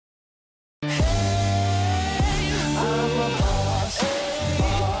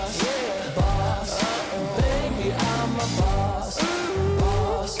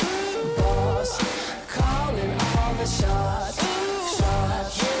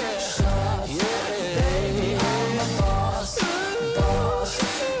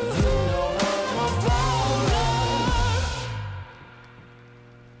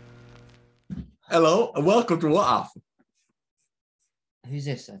Hello and welcome to What Happened. Who's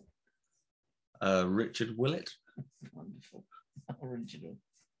this then? Richard Willett. Wonderful. How original.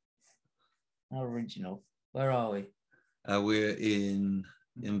 How original. Where are we? We're in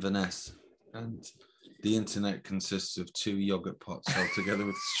Inverness, and the internet consists of two yogurt pots held together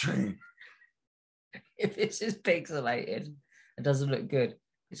with string. If this is pixelated, it doesn't look good.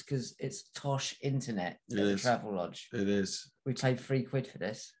 It's because it's Tosh internet at the Travel Lodge. It is. We paid £3 for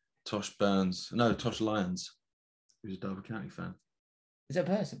this. Tosh Lyons, who's a Derby County fan. Is there a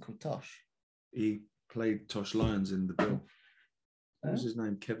person called Tosh? He played Tosh Lyons in the bill. What was his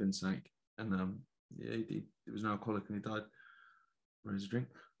name? Kevin Snake. And he was an alcoholic and he died. Raise a drink.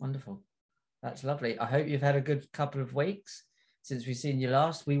 Wonderful. That's lovely. I hope you've had a good couple of weeks since we've seen you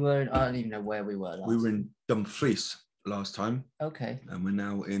last. I don't even know where we were last. We were in Dumfries last time. Okay. And we're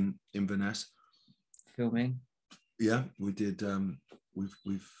now in Inverness. Filming. Yeah, we did.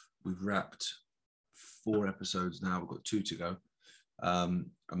 We've wrapped 4 episodes now. We've got 2 to go. I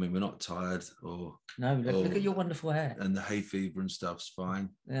mean, we're not tired or look at your wonderful hair. And the hay fever and stuff's fine.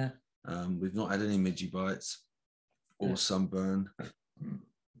 Yeah. We've not had any midgy bites or sunburn.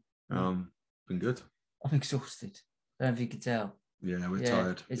 Been good. I'm exhausted. I don't know if you could tell. Yeah, we're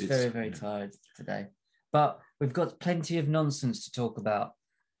tired. It's very, very tired today. But we've got plenty of nonsense to talk about.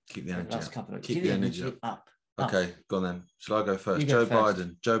 Keep the energy up. Keep the energy up. Okay, go on then. Shall I go first? Joe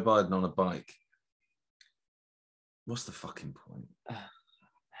Biden on a bike. What's the fucking point?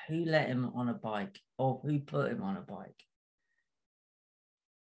 Who let him on a bike? Or who put him on a bike?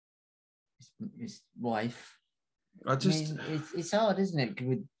 His wife. It's hard, isn't it,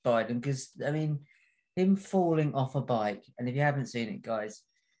 with Biden? Because, I mean, him falling off a bike, and if you haven't seen it, guys,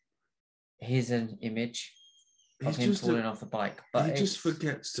 here's an image of him falling off a bike. But he just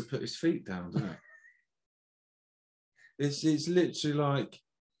forgets to put his feet down, doesn't he? It's literally like...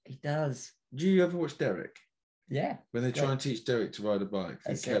 He does. Do you ever watch Derek? Yeah. When they try and teach Derek to ride a bike,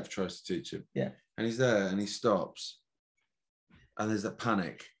 and Kev tries to teach him. Yeah. And he's there and he stops. And there's that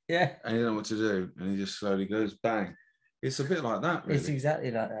panic. Yeah. And he doesn't know what to do. And he just slowly goes, bang. It's a bit like that, really. It's exactly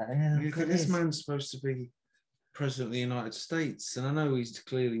like that. Yeah, you think this man's supposed to be president of the United States. And I know he's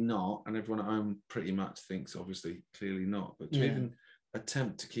clearly not. And everyone at home pretty much thinks, obviously, clearly not. But to even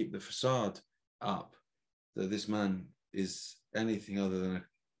attempt to keep the facade up that this man is anything other than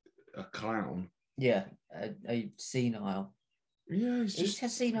a clown. Yeah, a senile. Yeah, he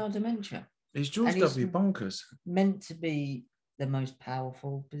has senile dementia. He's George W. Bonkers. Meant to be the most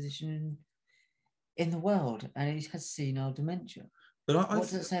powerful position in the world, and he has senile dementia. But what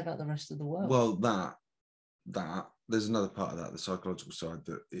does it say about the rest of the world? Well, that there's another part of that, the psychological side,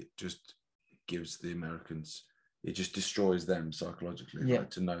 that it just gives the Americans, it just destroys them psychologically, like,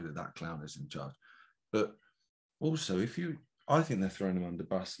 to know that clown is in charge. But also, I think they're throwing him under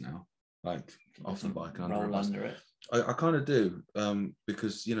bus now. Like off the bike and under it. I kind of do,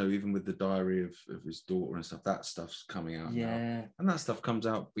 because even with the diary of his daughter and stuff, that stuff's coming out now, and that stuff comes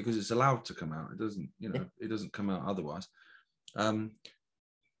out because it's allowed to come out. It doesn't, it doesn't come out otherwise. And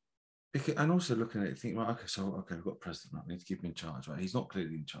also looking at it, thinking, right, we've got president, right? We need to keep him in charge, right? He's not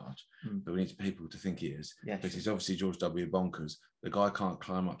clearly in charge, but we need people to think he is. Yeah, because he's obviously George W. Bonkers. The guy can't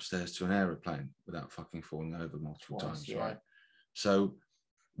climb upstairs to an aeroplane without fucking falling over multiple times, right? So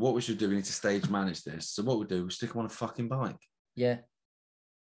what we should do, we need to stage manage this. So what we do, we stick him on a fucking bike. Yeah.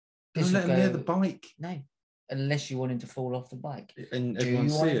 Don't let him near the bike. No. Unless you want him to fall off the bike. And do you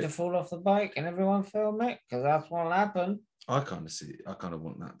want him to fall off the bike and everyone film it? Because that's what'll happen. I kind of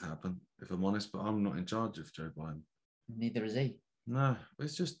want that to happen, if I'm honest, but I'm not in charge of Joe Biden. Neither is he. No,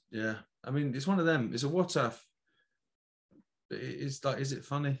 it's just, I mean, it's one of them. It's a what if. It's like, is it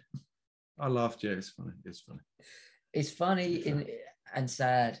funny? I laughed, it's funny. It's funny. It's funny and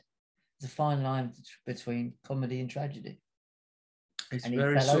sad. There's a fine line between comedy and tragedy. It's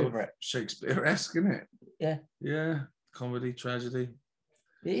very sort of Shakespeare-esque, isn't it? Yeah. Yeah. Comedy, tragedy.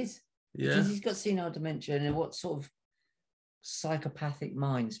 It is. Yeah. Because he's got senile dementia, and what sort of psychopathic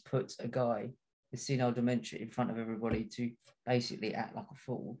minds put a guy with senile dementia in front of everybody to basically act like a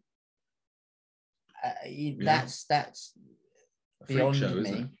fool? That's beyond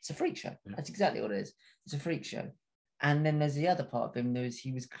me. It's a freak show. Yeah. That's exactly what it is. It's a freak show. And then there's the other part of him.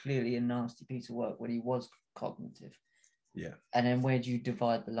 He was clearly a nasty piece of work when he was cognitive. Yeah. And then where do you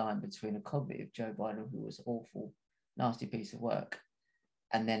divide the line between a cognitive Joe Biden, who was awful, nasty piece of work,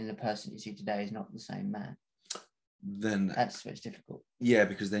 and then the person you see today is not the same man? Then that's where it's difficult. Yeah,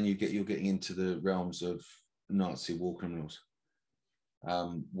 because then you're getting into the realms of Nazi war criminals,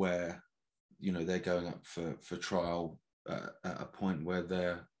 where they're going up for trial at a point where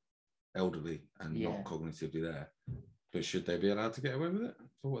they're elderly and not cognitively there. But should they be allowed to get away with it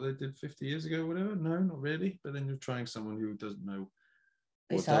for what they did 50 years ago or whatever? No, not really. But then you're trying someone who doesn't know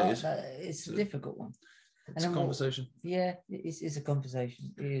what day it is. It's a difficult one. It's a conversation. It's a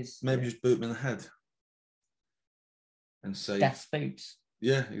conversation. It is. Maybe just boot them in the head and save. That's boots.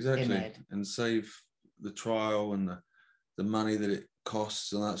 Yeah, exactly. And save the trial and the money that it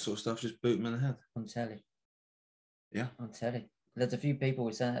costs and that sort of stuff. Just boot them in the head. On telly. Yeah. On telly. There's a few people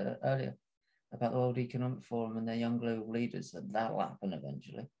were saying that earlier about the World Economic Forum and their young global leaders, that that'll happen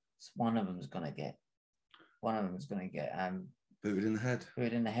eventually. So one of them is going to get booted in the head.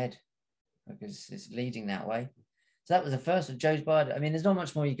 Booted in the head, because it's leading that way. So that was the first of Joe Biden. I mean, there's not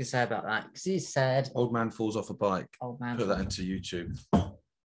much more you can say about that, because he's sad. Old man falls off a bike. Old man. Put that into YouTube.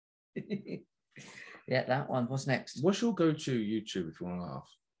 Yeah, that one. What's next? What's your go-to YouTube if you want to laugh?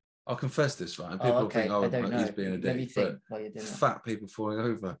 I'll confess this, right? And people think, he's being a dick. But fat people falling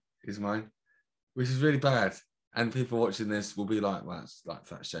over is mine, which is really bad. And people watching this will be like, well, that's like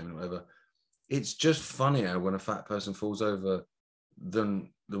fat shaming or whatever. It's just funnier when a fat person falls over than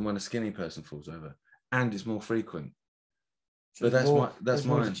when a skinny person falls over, and it's more frequent. So but that's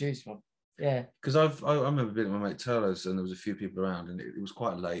mine. To choose from. Yeah, because I remember being at my mate Turlo's, and there was a few people around, and it was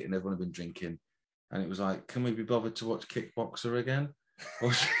quite late, and everyone had been drinking, and it was like, can we be bothered to watch Kickboxer again,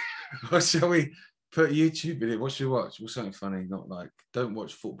 or shall we put YouTube in it? What should we watch? What's something funny? Not like, don't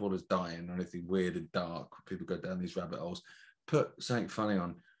watch footballers dying or anything weird and dark. People go down these rabbit holes. Put something funny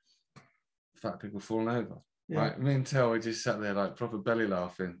on. Fat people falling over. Yeah. Right, me and Tel, we just sat there like proper belly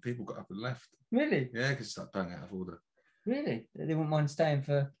laughing. People got up and left. Really? Yeah, because it's like bang out of order. Really? They wouldn't mind staying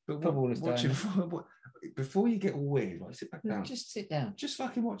for footballers dying. Before you get all weird, like sit back down. Just sit down. Just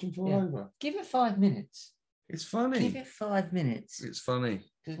fucking watch them fall over. Give it 5 minutes. It's funny. Give it 5 minutes. It's funny.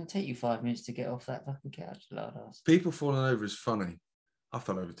 It doesn't take you 5 minutes to get off that fucking couch, lard ass. People falling over is funny. I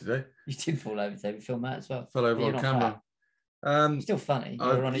fell over today. You did fall over today. We filmed that as well. Fell over on camera. Still funny.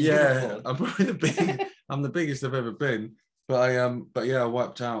 I'm probably I'm the biggest I've ever been. But I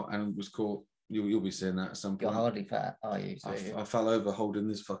wiped out and was caught. You'll be seeing that at some point. You're hardly fat, are you? So I fell over holding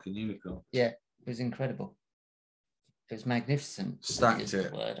this fucking unicorn. Yeah, it was incredible. It was magnificent. Stacked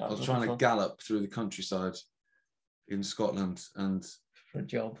it. I was trying to gallop through the countryside in Scotland, and for a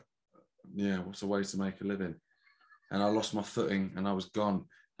job. Yeah, what's a way to make a living? And I lost my footing and I was gone.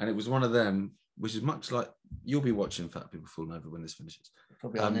 And it was one of them, which is much like you'll be watching fat people falling over when this finishes.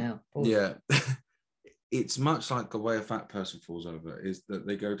 Probably on now. Yeah. It's much like the way a fat person falls over is that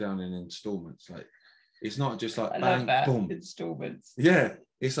they go down in installments. Like, it's not just like bang, boom. Installments. Yeah.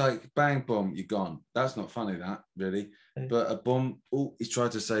 It's like bang, boom, you're gone. That's not funny, that really. But a boom, he's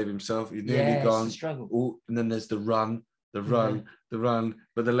tried to save himself. He's nearly gone. It's a struggle. And then there's the run, but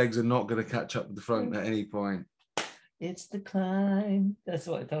the legs are not going to catch up with the front at any point. It's the climb. That's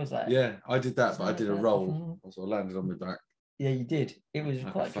what it feels like. Yeah, I did that, but I did a roll. So I landed on my back. Yeah, you did. It was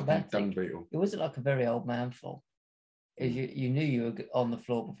like quite dramatic. It wasn't like a very old man fall. You knew you were on the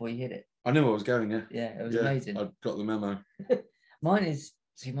floor before you hit it. I knew I was going, yeah. Yeah, it was amazing. I got the memo. Mine's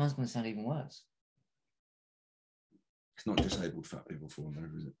going to sound even worse. It's not disabled fat people falling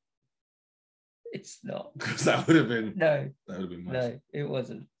over, is it? It's not. Because that would have been... No. That would have been worse. No, it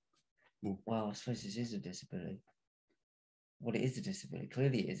wasn't. Ooh. Well, I suppose this is a disability. Well, it is a disability.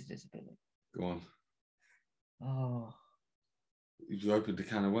 Clearly it is a disability. Go on. Oh. You opened a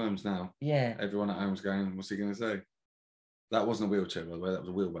can of worms now. Yeah. Everyone at home's going, what's he going to say? That wasn't a wheelchair, by the way. That was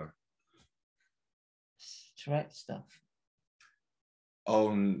a wheelbarrow. Tourette stuff.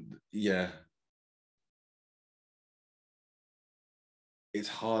 Oh, yeah. It's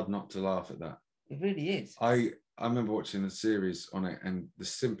hard not to laugh at that. It really is. I remember watching the series on it, and the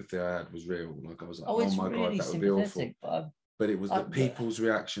sympathy I had was real. Like, I was like, oh my God, that would be awful. But it was the people's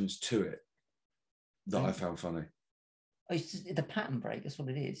reactions to it that I found funny. It's just the pattern break. That's what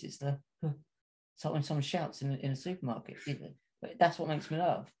it is. It's the so when someone shouts in a supermarket. That's what makes me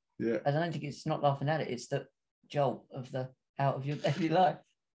laugh. Yeah. I don't think it's not laughing at it. It's the jolt of the out of your daily life.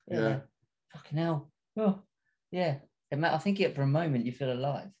 Yeah. Fucking hell. Oh, yeah. I think for a moment you feel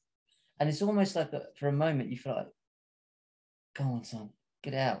alive, and it's almost like for a moment you feel like, go on, son,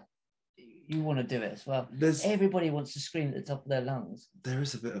 get out. You want to do it as well. Everybody wants to scream at the top of their lungs. There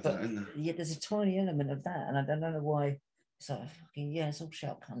is a bit of that in there. Yeah, there's a tiny element of that, and I don't know why. It's like, fucking, yeah, it's all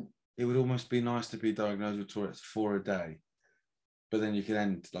shout cunt. It would almost be nice to be diagnosed with Tourette's for a day, but then you can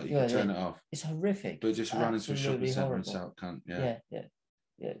end, like, you can turn it off. It's horrific. But just run into a shopping centre and shout cunt. Yeah.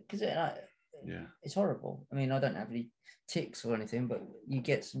 Because it's horrible. I mean, I don't have any tics or anything, but you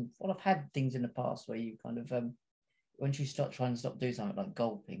get some. Well, I've had things in the past where you kind of once you start trying to stop doing something like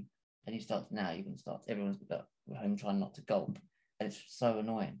gulping, and you start everyone's at home trying not to gulp, and it's so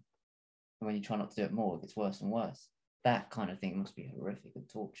annoying. And when you try not to do it more, it gets worse and worse. that kind of thing must be horrific and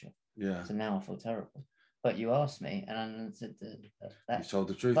torture. Yeah. So now I feel terrible. But you asked me, and I said that. You told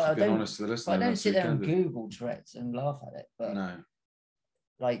the truth. You've been honest to the listener. But I don't sit there and Google Tourette's and laugh at it. But no.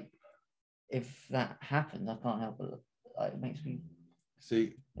 Like, if that happens, I can't help it. Like, it makes me.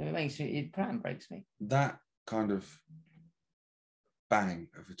 See. It pram breaks me. That kind of bang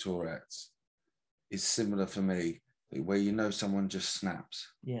of a Tourette's is similar for me, where you know someone just snaps.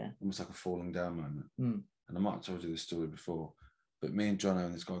 Yeah. Almost like a falling down moment. Mm. And I might have told you this story before. But me and Jono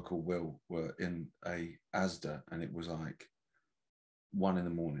and this guy called Will were in a Asda, and it was like 1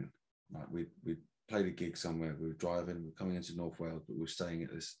 a.m. Like we played a gig somewhere. We were driving. We were coming into North Wales, but we were staying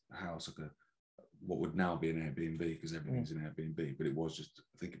at this house, like what would now be an Airbnb, because everything's an Airbnb. But it was just,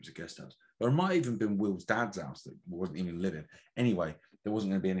 I think it was a guest house. Or it might have even been Will's dad's house that wasn't even living. Anyway, there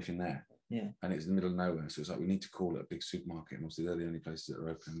wasn't going to be anything there. Yeah. And it was in the middle of nowhere, so it's like we need to call it a big supermarket, and obviously they're the only places that are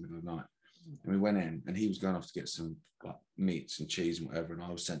open in the middle of the night. And we went in, and he was going off to get some like meats and cheese and whatever, and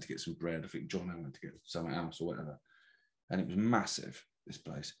I was sent to get some bread. I think John went to get something else or whatever. And it was massive, this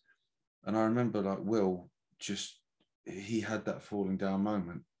place. And I remember like Will he had that falling down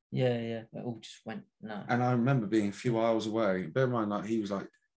moment. Yeah. It all just went no. And I remember being a few aisles away. Bear in mind, like he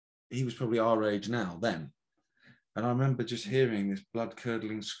was probably our age now then. And I remember just hearing this blood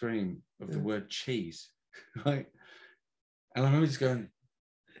curdling scream of the word cheese, right? And I remember just going.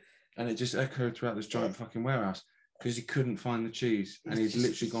 And it just echoed throughout this giant fucking warehouse because he couldn't find the cheese. And he'd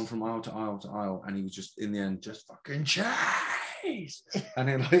literally gone from aisle to aisle to aisle. And he was just, in the end, just fucking cheese. And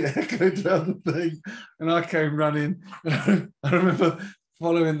it like echoed throughout the thing. And I came running. And I remember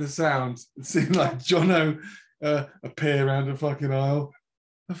following the sounds and seeing like Jono appear around a fucking aisle. What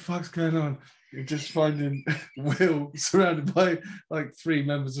the fuck's going on? You're just finding Will surrounded by like 3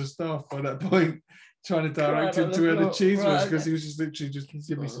 members of staff by that point, trying to direct him to where the cheese was, because he was just literally just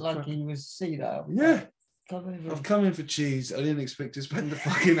giving me some like he was senile. Yeah. I've come in for cheese. I didn't expect to spend the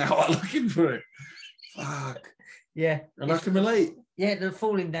fucking hour looking for it. Fuck. Yeah. And I can relate. Yeah, The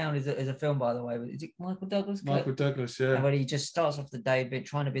Falling Down is a film, by the way. Is it Michael Douglas? Michael Douglas, yeah. And when he just starts off the day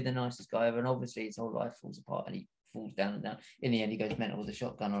trying to be the nicest guy ever, and obviously his whole life falls apart, and he falls down and down. In the end, he goes mental with a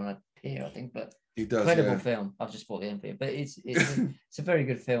shotgun on a pier, I think. But he does. Incredible film. I've just bought the end for it, but it's a very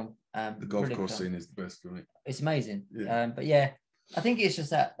good film. The golf course scene is the best for me. It's amazing. Yeah. But yeah, I think it's just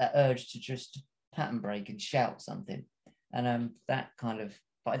that urge to just pattern break and shout something, and that kind of.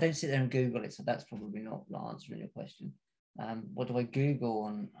 But I don't sit there and Google it, so that's probably not answering your question. What do I Google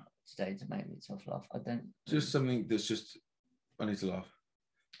on today to make myself laugh? I don't. Just something that's just. I need to laugh.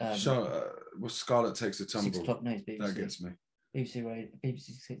 Scarlett Takes a Tumble. 6 o'clock news. BBC. That gets me. BBC Radio.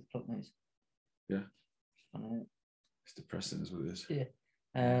 BBC 6 o'clock news. Yeah. It's depressing, is what it is.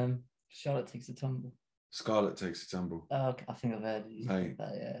 Yeah. Charlotte Takes a Tumble. Scarlett Takes a Tumble. Oh, okay. I think I've heard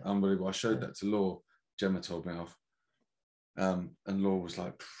that. Yeah. Unbelievable. I showed that to Law. Gemma told me off. And Law was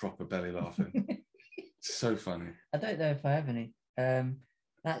like proper belly laughing. So funny. I don't know if I have any.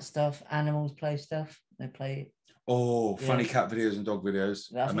 That stuff, animals play stuff. They play. Oh, funny cat videos and dog videos.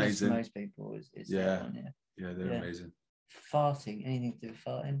 That's amazing. Most people is yeah, they're amazing. Farting, anything to do with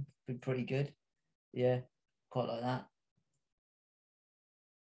farting, been pretty good. Yeah, quite like that.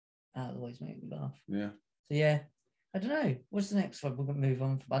 That always make me laugh. Yeah. So yeah, I don't know. What's the next one? We're gonna move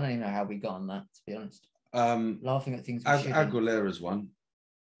on. I don't even know how we got on that, to be honest. Laughing at things. Aguilera's one.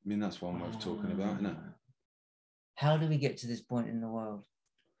 I mean, that's one worth talking about, isn't it? How do we get to this point in the world?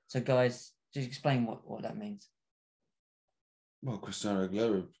 So, guys, just explain what that means. Well, Christina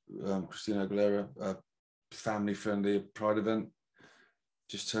Aguilera, family-friendly Pride event.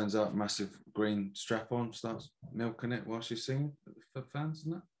 Just turns out massive green strap on, starts milking it while she's singing for fans,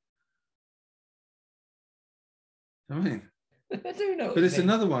 isn't it? I mean, I do know, but it's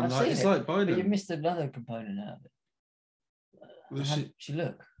another one. It's like Biden. But you missed another component out of it. How did she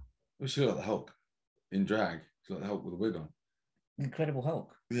look? Well, she looked like the Hulk in drag. She looked like the Hulk with a wig on. Incredible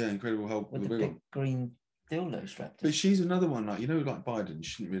Hulk. Yeah, Incredible Hulk with a wig on. Green dildo strapped. But she's another one, like Biden. You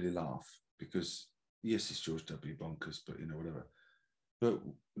shouldn't really laugh because yes, it's George W. Bonkers, but whatever. But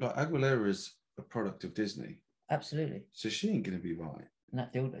like Aguilera is a product of Disney. Absolutely. So she ain't gonna be right. And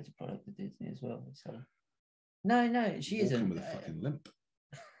that dildo is a product of Disney as well. So no, she isn't. With a fucking limp.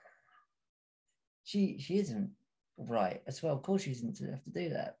 She isn't right as well. Of course, she doesn't have to do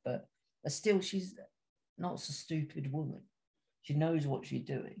that, but still, she's not a stupid woman. She knows what she's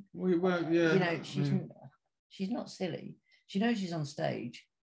doing. Well, yeah. She's not silly. She knows she's on stage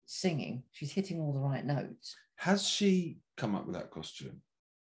singing. She's hitting all the right notes. Has she come up with that costume?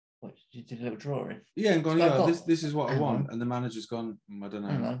 What, she did a little drawing? Yeah, and gone, this is what I want. And the manager's gone, I don't know.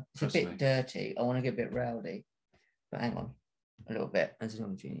 Hang on. It's a bit dirty. I want to get a bit rowdy. But hang on. A little bit. There's a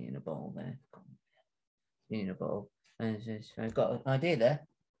little genie in a bowl there. Genie in a bowl. I've got an idea there.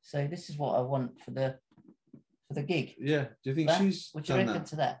 So this is what I want for the gig. Yeah. Do you think she's what do you reckon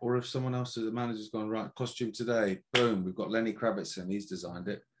to that? Or if someone else at the manager's gone, right, costume today, boom, we've got Lenny Kravitz and he's designed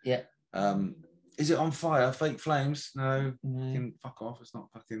it. Yeah. Is it on fire? Fake flames? No. Fucking fuck off. It's not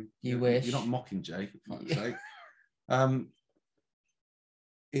fucking. You wish. You're not Mockingjay, for fuck's sake.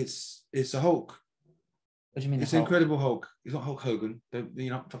 It's a Hulk. What do you mean? It's Incredible Hulk. It's not Hulk Hogan.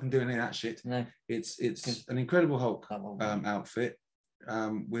 You're not fucking doing any of that shit. No. It's an Incredible Hulk outfit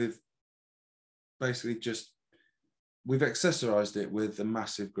with basically just we've accessorized it with a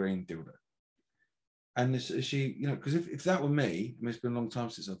massive green dildo. And she, because if that were me, I mean, it's been a long time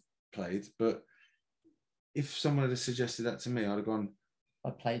since I've played, but if someone had suggested that to me, I'd have gone. I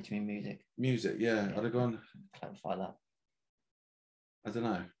played to me music. Music, yeah. I'd have gone. Clarify that. I don't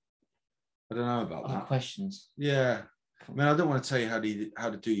know about that. Questions. Yeah. I mean, I don't want to tell you how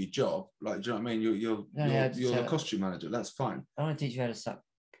to do your job. Like, do you know what I mean? You're the costume manager. That's fine. I want to teach you how to suck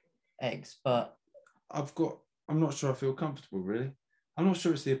eggs, but I'm not sure I feel comfortable, really. I'm not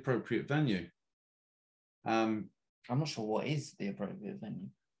sure it's the appropriate venue. I'm not sure what is the appropriate venue.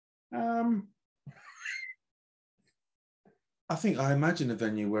 I imagine a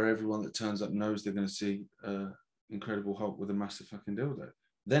venue where everyone that turns up knows they're going to see Incredible Hulk with a massive fucking dildo.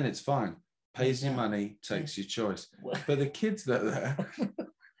 Then it's fine. Pays your money, takes your choice. But the kids that are there,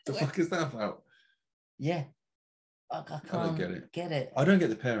 the fuck is that about? Yeah. I don't get it. I don't get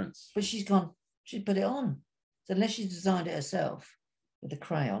the parents. But she's put it on. So unless she designed it herself with a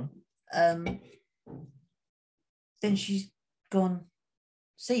crayon, then she's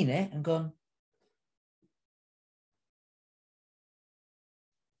seen it and gone,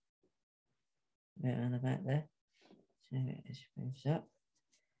 bit on the back there. So it's finished up.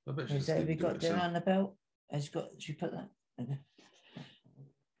 Have we got there on the belt? She put that.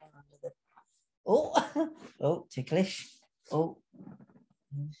 Oh, ticklish. Oh,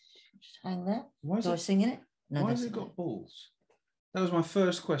 just hang there. Do I sing in it? No, why has it got balls? That was my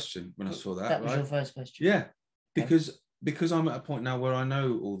first question when I saw that. That was your first question? Yeah, because I'm at a point now where I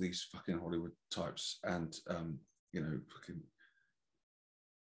know all these fucking Hollywood types and, fucking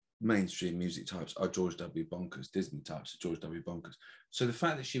mainstream music types are George W. Bonkers, Disney types are George W. Bonkers. So the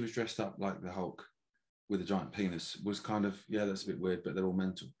fact that she was dressed up like the Hulk with a giant penis was kind of, yeah, that's a bit weird, but they're all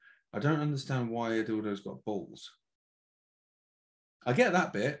mental. I don't understand why a dildo's got balls. I get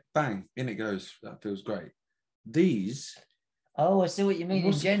that bit, bang, in it goes. That feels great. These. Oh, I see what you mean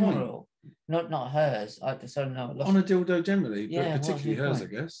in general. Not hers. On a dildo generally, but particularly hers, I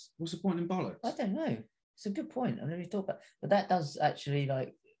guess. What's the point in bollocks? I don't know. It's a good point. I never really thought about it. But that does actually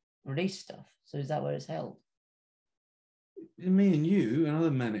release stuff. So is that where it's held? Me and you and other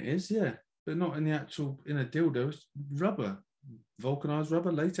men it is, yeah. But not in a dildo. It's rubber. Vulcanized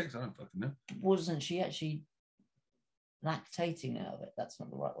rubber, latex, I don't fucking know. Wasn't she actually lactating out of it? That's not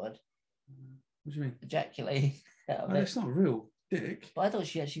the right word. What do you mean? Ejaculating out of it. It's not real dick. But I thought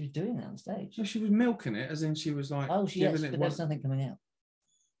she actually was doing that on stage. No, she was milking it, as in she was like. Oh, yes, but there's nothing coming out.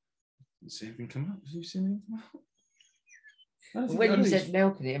 Didn't see anything come out. Did you see anything come out? When you said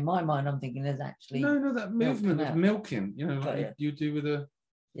milking it, in my mind, I'm thinking there's actually. No, that movement of milking, you do with a.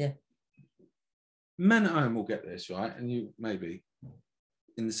 Yeah. Men at home will get this, right? And you maybe,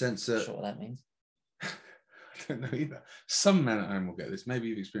 in the sense that. I'm not sure what that means. I don't know either. Some men at home will get this. Maybe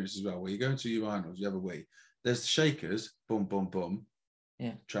you've experienced as well. Where you go into your urinals, you have a wee. There's the shakers, boom, boom, boom.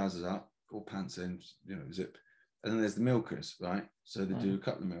 Yeah. Trousers up, or pants in, zip. And then there's the milkers, right? So they do a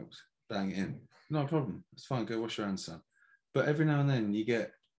couple of milks, bang it in. Not a problem. It's fine. Go wash your hands, son. But every now and then you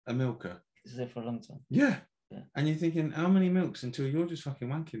get a milker. Is there for a long time? Yeah. And you're thinking, how many milks until you're just fucking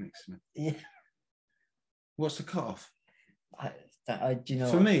wanking next to me? Yeah. What's the cutoff?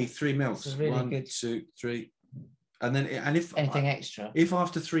 For me, 3 milks. Really 1, good. 2, 3. And then, if anything extra, if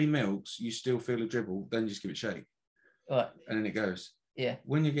after 3 milks you still feel a dribble, then just give it a shake. Right. And then it goes. Yeah.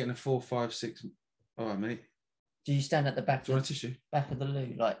 When you're getting a 4, 5, 6, all right, mate. Do you stand at the back? Do you want a tissue? Back of the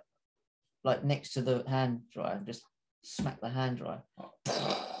loo, like next to the hand dryer, and just smack the hand dryer.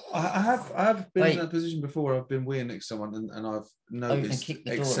 I have been in that position before. I've been weeing next to someone and I've noticed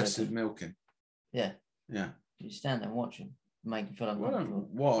excessive milking. Yeah. Yeah. You stand there and watch them, make them feel uncomfortable.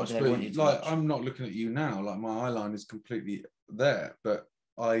 But I'm not looking at you now. Like my eye line is completely there. But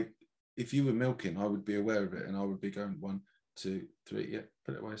if you were milking, I would be aware of it, and I would be going 1, 2, 3. Yeah,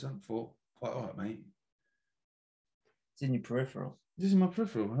 put it away, son. 4. Quite all right, mate. It's in your peripheral. This is my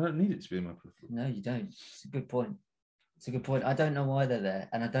peripheral. I don't need it to be in my peripheral. No, you don't. It's a good point. I don't know why they're there,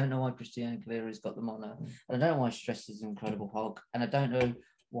 and I don't know why Christina Aguilera has got them on her, and I don't know why she's dressed as Incredible Hulk, and I don't know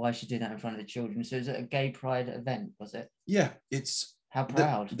why she did that in front of the children. So is it a gay pride event, was it? Yeah, it's... How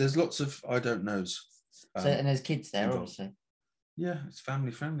proud? There's lots of I don't knows So and there's kids there, involved. obviously. Yeah, it's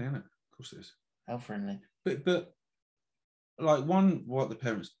family friendly, isn't it? Of course it is. How friendly. But like what the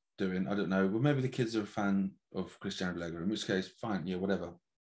parents doing, I don't know. Well, maybe the kids are a fan of Christian Legler, in which case, fine, yeah, whatever.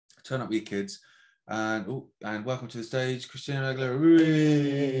 Turn up with your kids, and welcome to the stage, Christina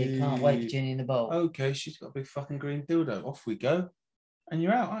Legler. Can't wait for Ginny in the bowl. Okay, she's got a big fucking green dildo. Off we go, and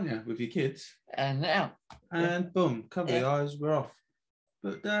you're out, aren't you, with your kids? And out. And boom, cover the eyes, we're off.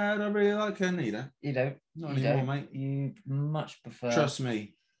 But Dad, I really like her, neither. You don't. Not anymore, mate. You much prefer. Trust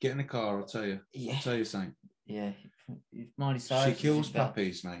me. Get in the car, I'll tell you. Yeah. I'll tell you something. Yeah. Miley Cyrus. She kills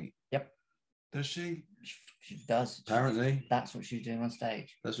puppies, mate. Yep. Does she? She does. Apparently. That's what she's doing on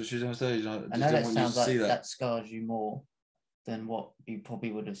stage. That's what she's doing on stage. I know that sounds like that scars you more than what you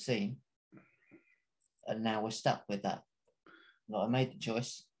probably would have seen. And now we're stuck with that. Like, I made the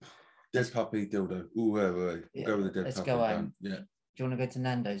choice. Dead puppy dildo. Ooh, wait. Yeah, go with the dead let's puppy. Go home. Yeah. Do you want to go to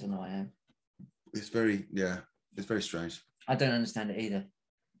Nando's on the way home? It's very strange. I don't understand it either.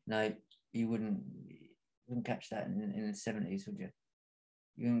 No, you wouldn't catch that in the 70s, would you?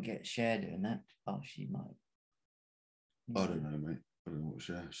 You wouldn't get Cher doing that. Oh, she might. I don't know, mate. I don't know what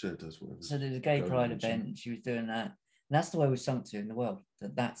Cher does, whatever. So there's a gay pride event, and she was doing that. And that's the way we've sunk to in the world.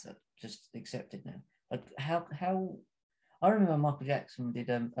 That's just accepted now. Like how I remember Michael Jackson did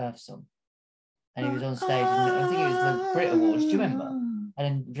Earth Song, and he was on stage, and I think it was the Brit Awards. Do you remember? And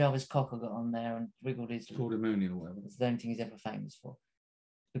then Jarvis Cocker got on there and wiggled his. Called a Mooney or whatever. It's the only thing he's ever famous for,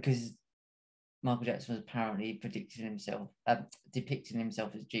 because Michael Jackson was apparently depicting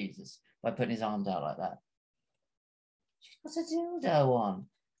himself as Jesus by putting his arms out like that. She's got a dildo on.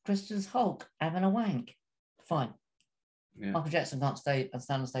 Crystal's Hulk having a wank. Fine. Yeah. Michael Jackson can't stand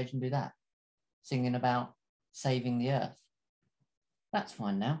on stage and do that, singing about saving the earth. That's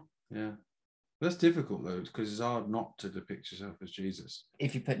fine now. Yeah. That's difficult though, because it's hard not to depict yourself as Jesus.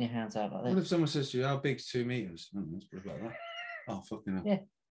 If you're putting your hands out like that. What if someone says to you, how big's 2 meters? Let's put it like that. Oh, fucking hell. Yeah.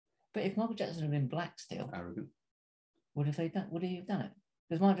 But if Michael Jackson had been black still, arrogant, would he have done it?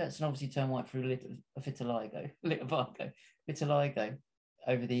 Because Michael Jackson obviously turned white through vitiligo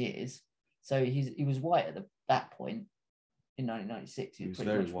over the years. So he was white at that point in 1996. He was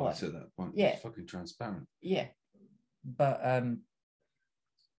very white at that point. Yeah. He was fucking transparent. Yeah. But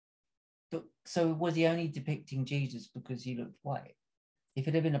so was he only depicting Jesus because he looked white? If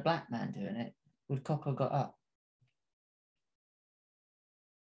it had been a black man doing it, would Cocker got up?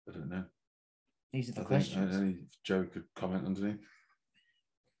 I don't know. These are the questions. Only Joe could comment underneath.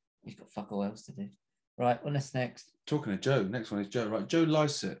 He's got fuck all else to do. Right, well, what's next? Talking to Joe, next one is Joe, right? Joe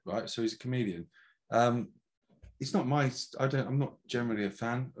Lycett, right? So he's a comedian. It's not I'm not generally a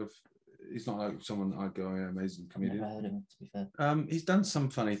fan of, he's not like someone I'd go, amazing comedian. I've never heard him, to be fair. He's done some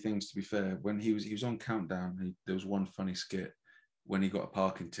funny things, to be fair. When he was on Countdown, there was one funny skit when he got a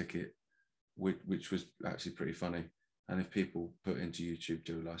parking ticket, which was actually pretty funny. And if people put into YouTube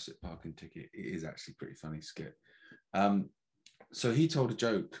Joe Lycett parking ticket, it is actually pretty funny skit. So he told a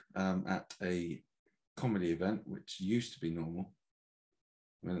joke at a comedy event, which used to be normal.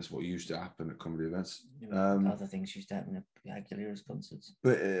 I mean, that's what used to happen at comedy events. Other things used to happen at Aguilera's concerts.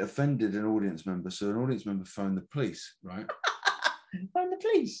 But it offended an audience member. So an audience member phoned the police, right? Phoned the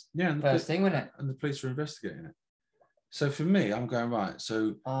police? Yeah. And First thing, wasn't it? And the police were investigating it. So for me, I'm going, right,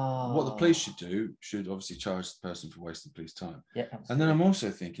 so what the police should obviously charge the person for wasting police time. Yeah, and then I'm also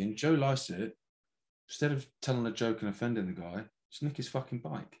thinking, Joe Lycett, instead of telling a joke and offending the guy, just nick his fucking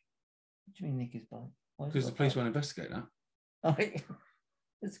bike. What do you mean nick his bike? Because the police won't investigate that. Oh,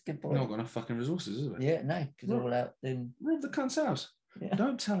 that's a good point. We've not got enough fucking resources, is it? Yeah, no, because they're all out doing... Rob the cunt's house. Yeah.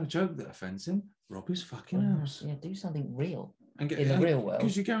 Don't tell a joke that offends him. Rob his fucking house. Yeah, do something real. In the real world,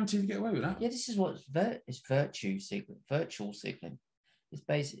 because you're guaranteed to get away with that. Yeah, this is what's it's virtual signaling. It's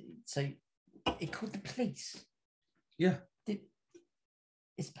basically so it called the police. Yeah,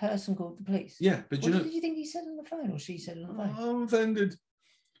 this person called the police. Yeah, but what did you think he said on the phone, or she said on the phone? I'm offended.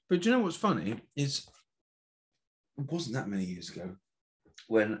 But do you know what's funny is it wasn't that many years ago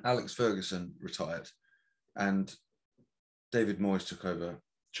when Alex Ferguson retired and David Moyes took over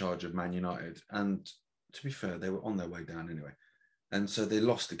charge of Man United, and to be fair, they were on their way down anyway. And so they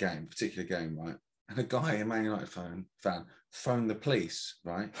lost a game, particular game, right? And a guy, a Man United fan, phoned the police,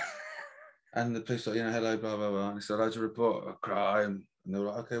 right? And the police were like, hello, blah, blah, blah. And he said, I'd like to report a crime. And they were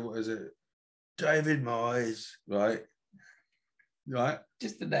like, okay, what is it? David Moyes, right? Right?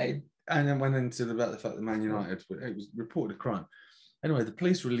 Just the name. And then went into about the fact that Man United, it was reported a crime. Anyway, the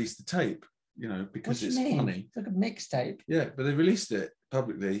police released the tape, because it's funny. It's like a mixtape. Yeah, but they released it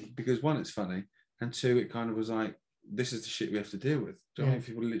publicly because one, it's funny. And two, it kind of was like, this is the shit we have to deal with. Do you know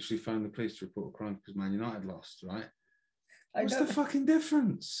people literally phone the police to report a crime because Man United lost, right? What's the fucking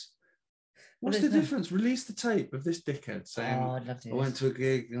difference? What's the difference? Release the tape of this dickhead saying, I'd love to I went to a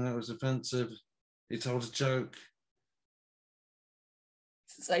gig and that was offensive. He told a joke.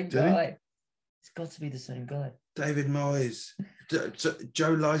 It's the same guy. It's got to be the same guy. David Moyes.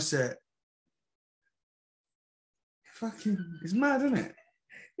 Joe Lycett. Fucking, it's mad, isn't it?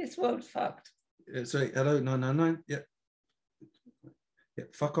 This world's fucked. Yeah, sorry, hello, 999. Yeah. Yeah,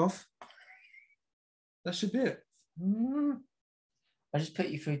 fuck off. That should be it. I just put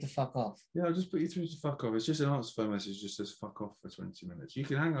you through to fuck off. Yeah, I'll just put you through to fuck off. It's just an answer phone message, just says fuck off for 20 minutes. You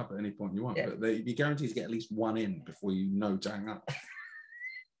can hang up at any point you want, but you're guaranteed to get at least one in before you know to hang up.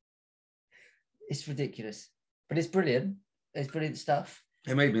 It's ridiculous, but it's brilliant. It's brilliant stuff.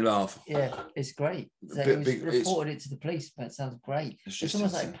 It made me laugh. Yeah, it's great. So he reported it to the police, but it sounds great. It's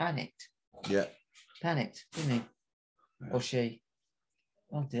almost like panicked. Yeah. Panicked, didn't he? Yeah. Or she.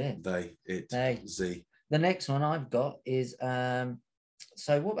 Oh dear. They. Z. The next one I've got is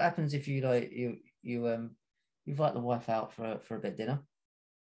so what happens if you you invite the wife out for a bit of dinner,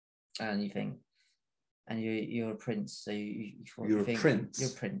 and you think, and you're a prince, so you're a prince.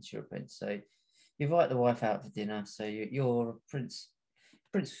 So you invite the wife out for dinner, so you're a prince.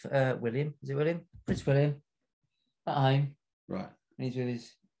 Prince William, is it William? Prince William at home, right? And he's with his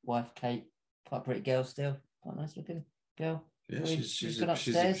wife Kate, quite a pretty girl still, quite nice looking girl. Yeah, she's a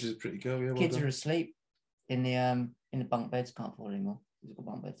pretty girl. Yeah, kids are asleep in the bunk beds. Can't fall anymore. They've got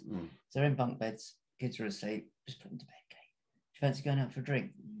bunk beds. So they're in bunk beds. Kids are asleep. Just put them to bed, Kate. Do you fancy going out for a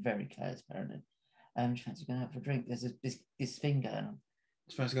drink? Very close, apparently. Do you fancy going out for a drink? There's this thing going on.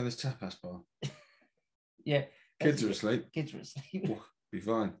 Do you fancy going to this tapas bar? Yeah. Kids are asleep. Kids are asleep. Oh, be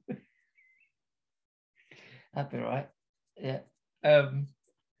fine. That'd be right. Yeah.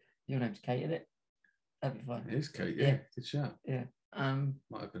 Your name's Kate, isn't it? That'd be fine. It is Kate. Yeah. Good shout. Yeah.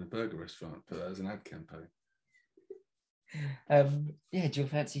 Might have been a burger restaurant, but that was an ad campaign. Yeah. Do you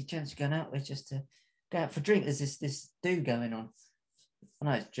fancy chance of going out there just to go out for a drink? There's this do going on. I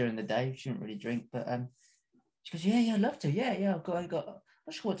know it's during the day. You shouldn't really drink, but she goes, yeah, I'd love to. Yeah. I've got. I'm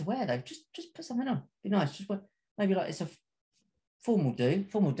not sure what to wear though. Just put something on. Be nice. Just wear, maybe like it's a formal do.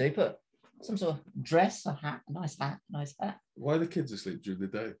 Put some sort of dress, a hat, nice hat. Why are the kids asleep during the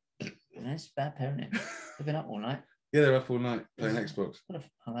day? It's bad parenting. They've been up all night. Yeah, they're up all night playing Xbox.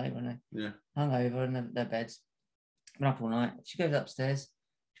 Hungover, aren't they? Yeah. Hungover in their beds. Been up all night. She goes upstairs.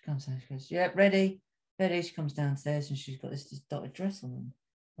 She comes down. She goes, yeah, ready. She comes downstairs and she's got this dotted dress on and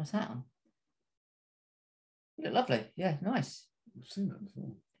what's that on? You look lovely. Yeah, nice. I've seen that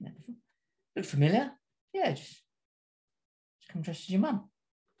before. Look familiar? Yeah, just come dressed as your mum.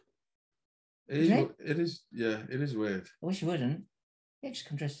 It is weird. I wish you wouldn't. Yeah, just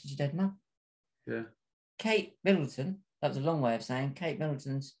come dressed as your dead mum. Yeah. Kate Middleton, that was a long way of saying Kate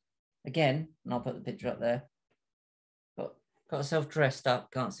Middleton's, again, and I'll put the picture up there, got herself dressed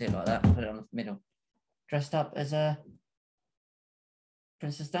up, can't see it like that, put it on the middle, dressed up as a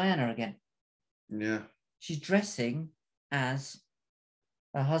Princess Diana again. Yeah. She's dressing as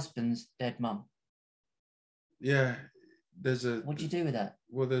her husband's dead mum. Yeah, what do you do with that?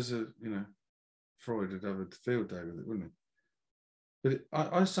 Well, Freud would have a field day with it, wouldn't he? But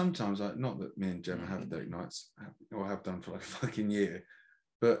I sometimes, not that me and Gemma have date nights, or have done for like a fucking year,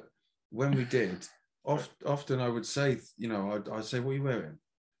 but when we did, often I would say, I'd say, what are you wearing?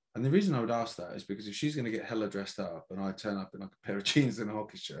 And the reason I would ask that is because if she's going to get hella dressed up and I turn up in like a pair of jeans and a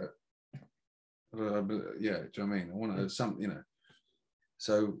hockey shirt, yeah, do you know what I mean? I want to something,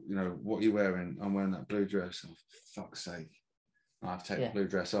 So, what are you wearing? I'm wearing that blue dress. Oh, for fuck's sake. I have to take the blue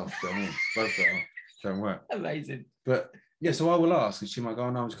dress off. Do you know what I mean? Both that off. Don't work. Amazing. But yeah, so I will ask, and she might go,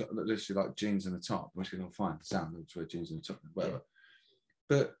 no, I've just got literally like jeans and a top. Which is all fine. Sound, I'll just wear jeans and a top, whatever. Yeah.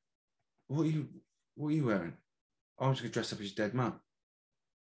 But what are you wearing? Oh, I'm just going to dress up as your dead mum.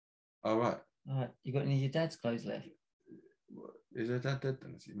 All right. You got any of your dad's clothes left? Is her dad dead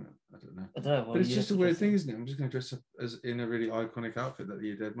then? I don't know. I don't know. But it's just a weird thing, isn't it? I'm just going to dress up as in a really iconic outfit that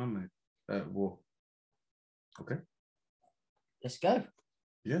your dead mum wore. Okay. Let's go.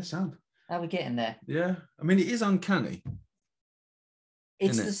 Yeah, sound. How are we getting there? Yeah. I mean, it is uncanny.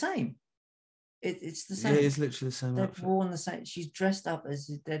 It's the same. It's the same. Yeah, it's literally the same. They've worn the same. She's dressed up as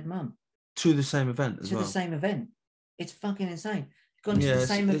his dead mum. To the same event as well. To the same event. It's fucking insane. Gone to the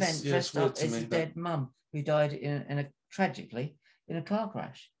same event, dressed up as his dead mum, who died tragically in a car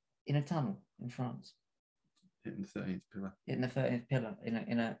crash in a tunnel in France. Hitting the 13th pillar. Hitting the 13th pillar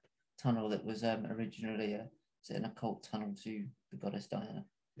in a tunnel that was originally an occult tunnel to the goddess Diana.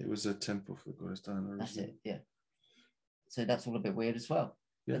 It was a temple for the goddess Diana originally. That's it, yeah. So that's all a bit weird as well.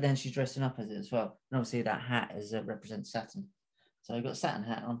 Yeah. But then she's dressing up as it as well. And obviously that hat represents Saturn. So you've got a Saturn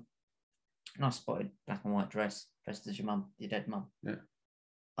hat on. Nice spotted black and white dress, dressed as your mum, your dead mum. Yeah.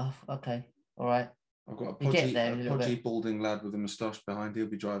 Oh, okay. All right. I've got a podgy balding lad with a moustache behind. He'll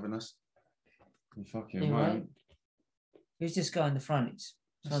be driving us. You fucking won't. Right. Who's this guy in the front? It's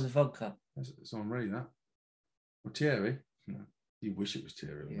the vodka. It's on Ray, that. Well, Thierry. No, you wish it was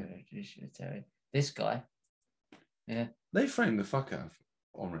Thierry. Yeah, Thierry. This guy. Yeah. They framed the fuck out of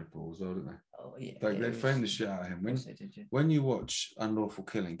Henri Paul as well, didn't they? Oh, yeah. They framed the shit out of him. When you watch Unlawful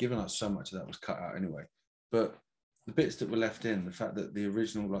Killing, given that so much of that was cut out anyway, but the bits that were left in, the fact that the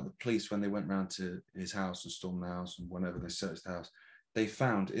original, like the police, when they went round to his house and stormed the house and whenever they searched the house, they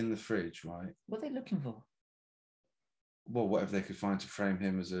found in the fridge, right? What are they looking for? Well, whatever they could find to frame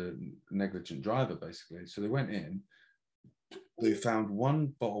him as a negligent driver, basically. So they went in, they found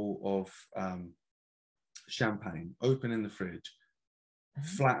one bottle of champagne open in the fridge,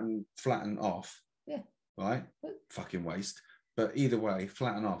 flatten off. Yeah. Right? Fucking waste. But either way,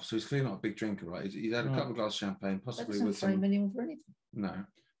 flatten off. So he's clearly not a big drinker, right? He's had a couple of glasses of champagne, possibly with some. Anyone for anything. No.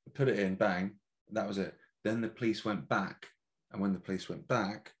 Put it in, bang. That was it. Then the police went back. And when the police went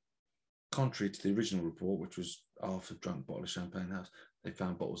back, contrary to the original report, which was half a drunk bottle of champagne in the house, they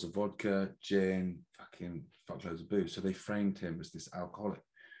found bottles of vodka, gin, fucking fuckloads of booze. So they framed him as this alcoholic,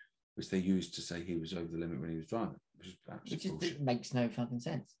 which they used to say he was over the limit when he was driving. Which just makes no fucking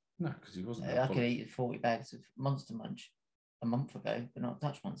sense. No, because he wasn't. I could eat 40 bags of Monster Munch a month ago, but not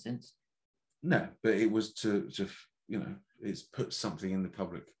touched one since. No, but it was to it's put something in the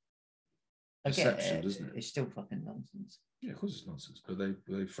public perception, doesn't it? It's still fucking nonsense. Yeah, of course it's nonsense, but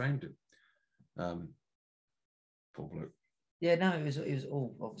they framed it. Poor bloke. Yeah, no, it was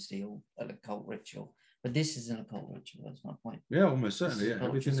all obviously all an occult ritual, but this isn't an occult ritual. That's my point. Yeah, almost certainly. Yeah,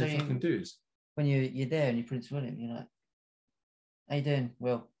 everything they fucking do is. When you're there and you're Prince William, you're like, "How you doing?"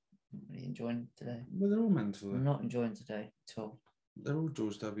 Well, I'm really enjoying today. Well, they're all mental. I'm not enjoying today at all. They're all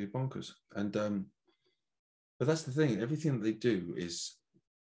George W. bonkers, and but that's the thing. Everything that they do is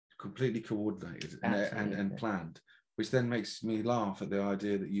completely coordinated and planned, which then makes me laugh at the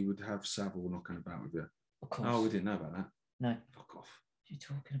idea that you would have Savile knocking about with you. Of course. Oh, we didn't know about that. No. Fuck off. What are you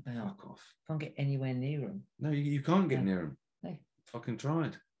talking about? Fuck off. Can't get anywhere near him. No, you can't get near him. No. Fucking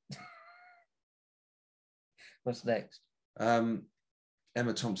tried. What's next?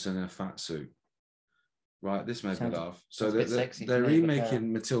 Emma Thompson in a fat suit. Right, this made me laugh. So they're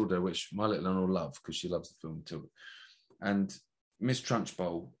remaking Matilda, which my little one will love because she loves the film Matilda. And Miss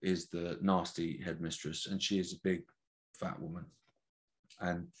Trunchbull is the nasty headmistress, and she is a big fat woman,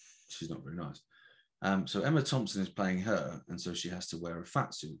 and she's not very nice. So Emma Thompson is playing her, and so she has to wear a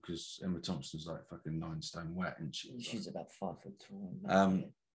fat suit because Emma Thompson's like fucking 9 stone wet, and she's about 5 foot tall.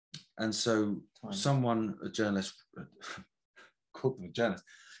 And so a journalist, called them a journalist,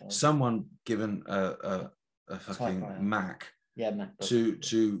 someone given a fucking Mac,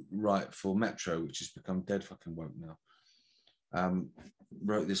 to write for Metro, which has become dead fucking woke now.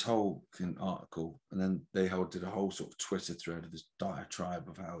 Wrote this whole article, and then they did a whole sort of Twitter thread of this diatribe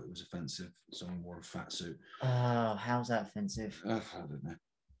of how it was offensive someone wore a fat suit. Oh, how's that offensive? I don't know,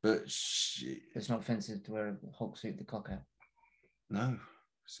 but it's not offensive to wear a Hulk suit, the cock out. No,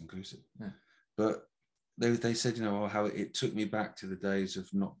 it's inclusive. Yeah. But they said, how it took me back to the days of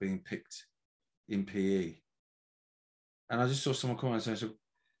not being picked in PE, and I just saw someone comment and say, "So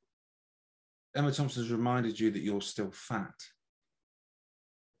Emma Thompson's reminded you that you're still fat."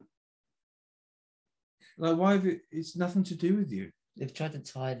 Like, why have it's nothing to do with you. They've tried to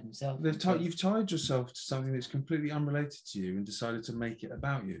tie themselves. You've tied yourself to something that's completely unrelated to you and decided to make it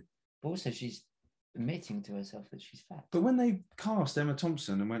about you. But also, she's admitting to herself that she's fat. But when they cast Emma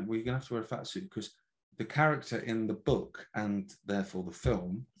Thompson and went, well, you're going to have to wear a fat suit because the character in the book and therefore the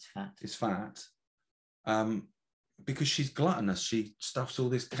film is fat. Because she's gluttonous, she stuffs all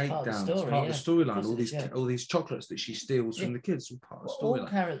this cake down. It's part of the storyline. All these chocolates that she steals from the kids. All part of the storyline. All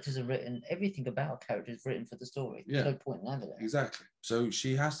characters are written. Everything about a character is written for the story. There's no point in having that. Exactly. So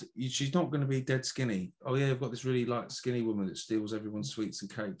she has to. She's not going to be dead skinny. Oh yeah, I've got this really skinny woman that steals everyone's sweets and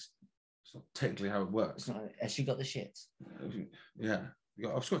cakes. It's not technically how it works. It's not. Has she got the shits? Yeah,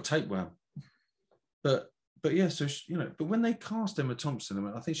 I've just got tapeworm. But yeah, so but when they cast Emma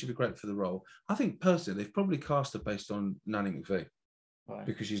Thompson, I think she'd be great for the role. I think personally they've probably cast her based on Nanny McPhee, right?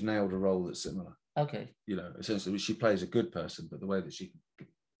 Because she's nailed a role that's similar. Okay. Essentially she plays a good person, but the way that she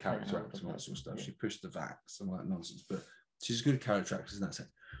character acts and all that sort of stuff, she pushed the vax and all that nonsense. But she's a good character actress in that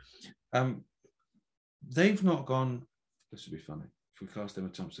sense. They've not gone. This would be funny if we cast Emma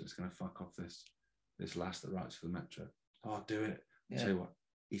Thompson. It's going to fuck off this lass that writes for the Metro. Oh, do it. Yeah. Tell you what.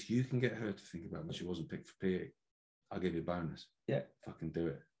 If you can get her to think about when she wasn't picked for PE, I'll give you a bonus. Yeah. Fucking do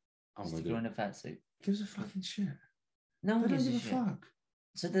it. I'm going to do it. In a fat suit. Gives a fucking shit. No one gives a shit. Fuck.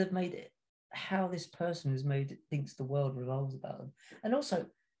 So they've made it how this person who's made it thinks the world revolves about them. And also,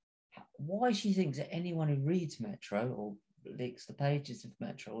 why she thinks that anyone who reads Metro or licks the pages of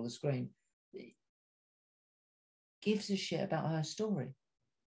Metro or the screen gives a shit about her story.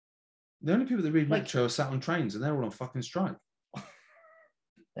 The only people that read Metro are sat on trains, and they're all on fucking strike.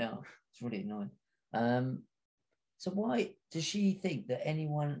 They are. It's really annoying. So why does she think that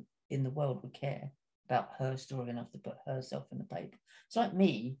anyone in the world would care about her story enough to put herself in the paper? It's like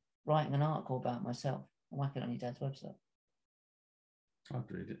me writing an article about myself and whacking it on your dad's website.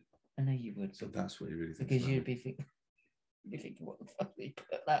 I'd read it. I know you would. So that's what you really think. Because you'd be thinking, what the fuck did you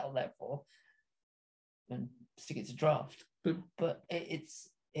put that on there for? And stick it to draft. But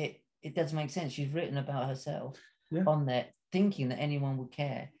it does make sense. She's written about herself on there, thinking that anyone would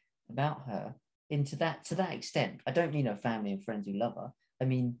care about her to that extent. I don't mean her family and friends who love her. I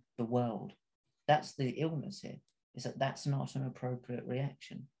mean the world. That's the illness here. Is that's not an appropriate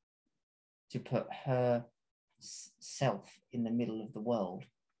reaction to put her self in the middle of the world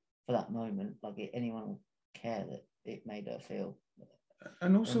for that moment. Like anyone would care that it made her feel.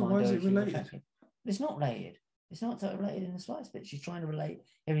 And also, why is it related? It's not related. It's not related in the slightest bit. She's trying to relate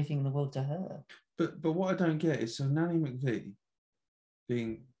everything in the world to her. But what I don't get is, so Nanny McVie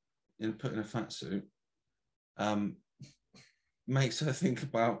being put in a fat suit makes her think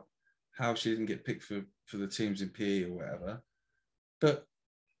about how she didn't get picked for the teams in PE or whatever. But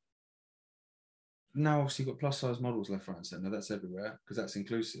now obviously you've got plus size models left, right, and centre. That's everywhere because that's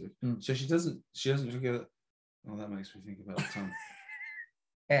inclusive. So she doesn't forget. Oh, that makes me think about the time.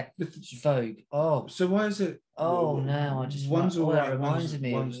 Yeah, Vogue. Oh, so why is it? Oh, now I just one's all right, reminds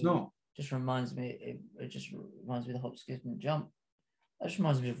me. One's not. Just reminds me. It just reminds me of the hop, skip, and jump. That just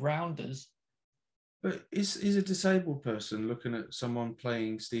reminds me of Rounders. But is a disabled person looking at someone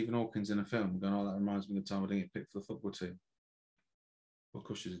playing Stephen Hawkins in a film going, "Oh, that reminds me of the time I didn't get picked for the football team"? Well, of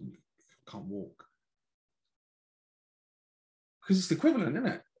course, she can't walk. Because it's the equivalent, isn't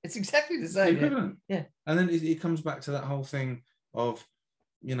it? It's exactly the same. The equivalent. Yeah. And then it comes back to that whole thing of,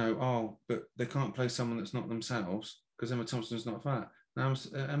 but they can't play someone that's not themselves because Emma Thompson's not fat. Now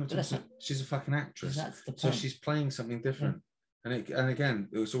Emma Thompson, she's a fucking actress, so she's playing something different. Yeah. And again,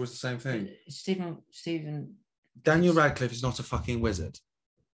 it was always the same thing. Stephen. Daniel Radcliffe is not a fucking wizard.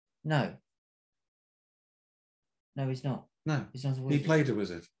 No, he's not. No, he's not a wizard. He played a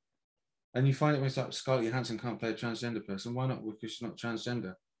wizard. And you find it when it's like Scarlett Johansson can't play a transgender person. Why not? Because she's not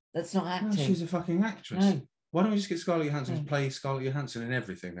transgender. That's not acting. No, she's a fucking actress. No. Why don't we just get Scarlett Johansson to play Scarlett Johansson in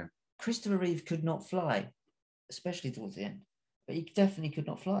everything then? Christopher Reeve could not fly, especially towards the end. But he definitely could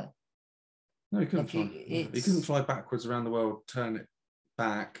not fly. No, he couldn't fly. He couldn't fly backwards around the world, turn it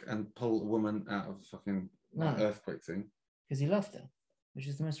back and pull a woman out of a fucking earthquake thing. Because he loved her, which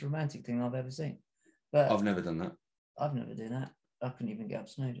is the most romantic thing I've ever seen. But I've never done that. I've never done that. I couldn't even get up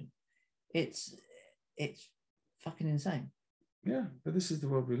Snowdon. It's fucking insane. Yeah, but this is the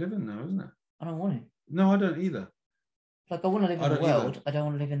world we live in now, isn't it? I don't want it. No, I don't either. Like, I want to live in a world. Either. I don't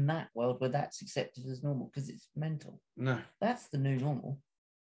want to live in that world where that's accepted as normal because it's mental. No. That's the new normal.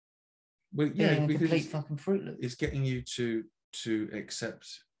 Well, yeah, because complete fucking Fruit Loop. It's getting you to accept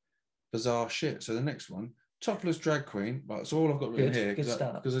bizarre shit. So the next one, topless drag queen. Right, that's all I've got written here because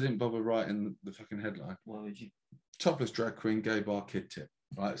I didn't bother writing the fucking headline. Why would you? Topless drag queen, gay bar, kid tip.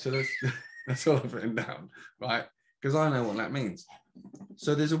 Right, so that's all I've written down. Right, because I know what that means.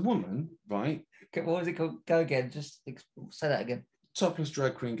 So there's a woman, right? What was it called? Go again. Just say that again. Topless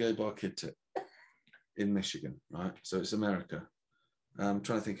drag queen, gay bar, kid tip in Michigan, right? So it's America. I'm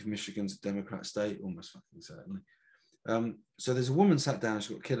trying to think if Michigan's a Democrat state, almost fucking certainly. So there's a woman sat down,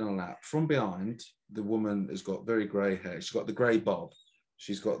 she's got a kid on her lap. From behind, the woman has got very grey hair. She's got the grey bob.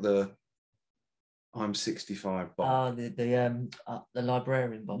 She's got the I'm 65 bob. Oh, the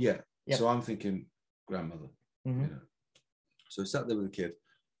librarian bob. Yeah. Yep. So I'm thinking grandmother. Mm-hmm. You know. So sat there with a kid,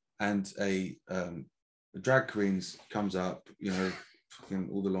 and a drag queens comes up, fucking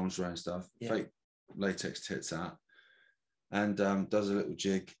all the lingerie and stuff, fake latex tits out, and does a little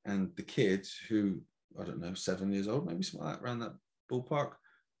jig, and the kid, who I don't know, 7 years old, maybe something like that, around that ballpark,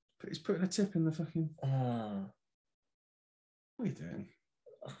 he's putting a tip in the fucking. What are you doing?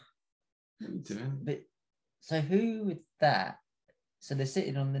 What are you doing? But so who with that? So they're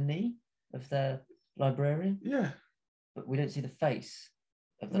sitting on the knee of the librarian. Yeah. But we don't see the face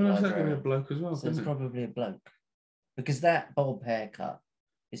of the librarian. That's going to be a bloke as well. So it's probably a bloke, because that bob haircut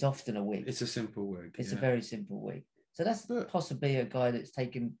is often a wig. It's a simple wig. It's a very simple wig. So that's possibly a guy that's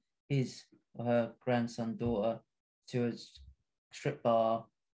taken his or her grandson, daughter to a strip bar.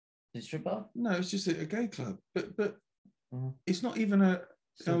 Is it a strip bar? No, it's just a gay club. But it's not even a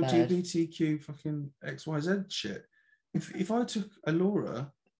LGBTQ fucking XYZ shit. If I took a Laura,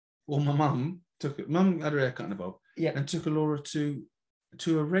 or my mum had her haircut in a bob, and took a Laura to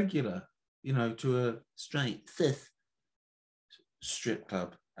to a regular, to a straight cis strip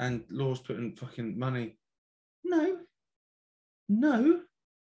club, and Law's putting fucking money. No.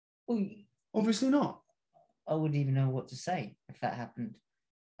 Well, obviously not. I wouldn't even know what to say if that happened,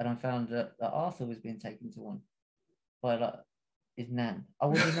 and I found that Arthur was being taken to one by like his nan. I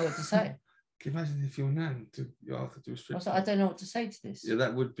wouldn't even know what to say. Can you imagine if your nan took Arthur to a strip club? I don't know what to say to this. Yeah,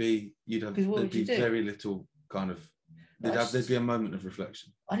 that would be, there'd be very little kind of, there'd be a moment of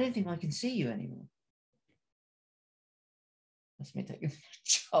reflection. I don't think I can see you anymore. That's me taking the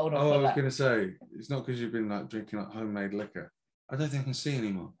child off. I was going to say, it's not because you've been like drinking like homemade liquor. I don't think I can see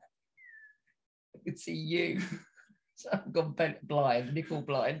anymore. I can see you. So I've gone blind, nickel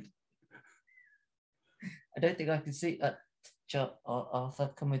blind. I don't think I can see.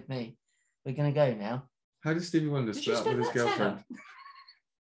 Arthur, come with me. We're going to go now. How did Stevie Wonder split up with his girlfriend?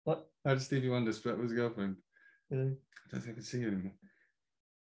 What? How did Stevie Wonder split up with his girlfriend? Really? I don't think I can see you anymore.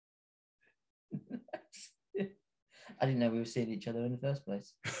 I didn't know we were seeing each other in the first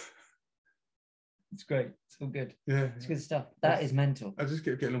place. It's great. It's all good. Yeah. It's good stuff. That is mental. I just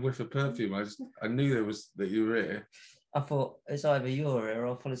kept getting a whiff of perfume. I knew that you were here. I thought it's either you're here or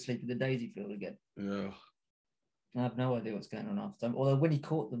I'll fall asleep in the daisy field again. Yeah. I have no idea what's going on after time. Although when he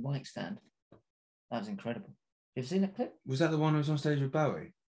caught the mic stand, that was incredible. You've seen that clip? Was that the one who was on stage with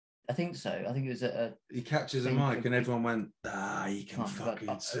Bowie? I think so. I think it was he catches a mic and everyone went, he can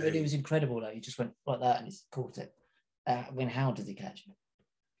fucking see. It was incredible though. He just went like that and he's caught it. How does he catch it?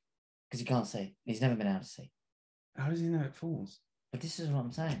 Because he can't see. He's never been able to see. How does he know it falls? But this is what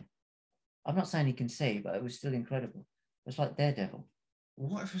I'm saying. I'm not saying he can see, but it was still incredible. It's like Daredevil.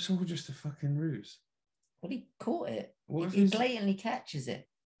 What if it's all just a fucking ruse? Well, he caught it. He blatantly catches it.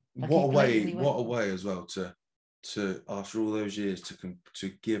 Like what a way as well to after all those years to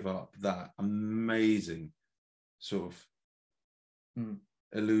give up that amazing sort of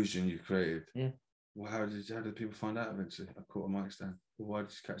illusion you created. Yeah. Well, how did people find out eventually? I caught a mic stand. Well, why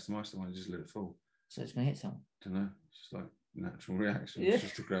did you catch the mic stand? Why did you just let it fall? So it's going to hit someone. I don't know. It's just like natural reaction. Yeah. It's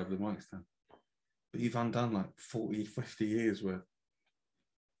just to grab the mic stand. But you've undone like 40, 50 years worth.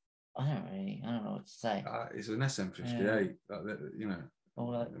 I don't know what to say. It's an SM58. Yeah.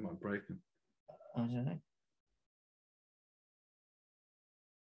 It might break them. I don't know.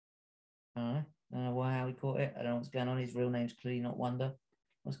 I don't know how he caught it. I don't know what's going on. His real name's clearly not Wonder.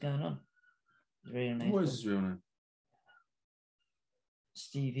 What's going on? His real name. What is his real name?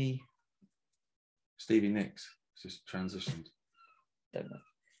 Stevie Nicks. It's just transitioned. Don't know.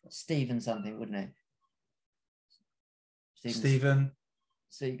 Stephen something, wouldn't it? Stephen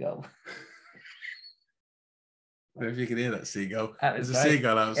Seagull. I don't know if you can hear that seagull. There's a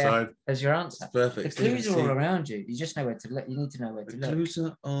seagull outside. Yeah, there's your answer. It's perfect. The clues are all around you. You just know where to look. You need to know where to look. The clues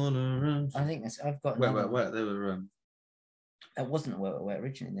are all around you. I think I've got. Where they were. That wasn't where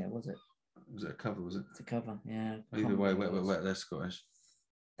originally there, was it? Was it a cover? Was it? It's a cover. Yeah. Either way, where they're Scottish.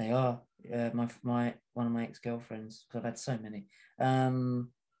 They are. My one of my ex-girlfriends, because I've had so many. Her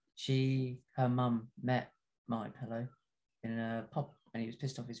mum met My Pillow in a pub, and he was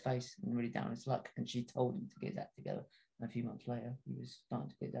pissed off his face and really down his luck. And she told him to get that together. And a few months later, he was starting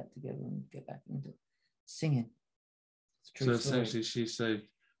to get that together and get back into singing. It's a true story. Essentially,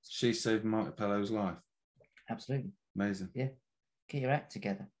 she saved Mark Pellow's life. Absolutely. Amazing. Yeah. Get your act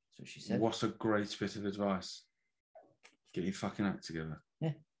together. That's what she said. What a great bit of advice. Get your fucking act together.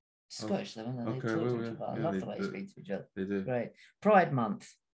 Yeah. Scottish though, aren't they? Okay, they talk to each other. I love the way they speak to each other. They do. Great. Pride Month.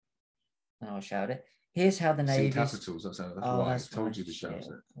 Now I'll shout it. Here's how the Navy. Capitals. That's why I told you to shout it.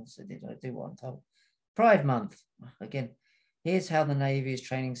 Of course I did. I do what I'm told. Pride Month. Again. Here's how the Navy is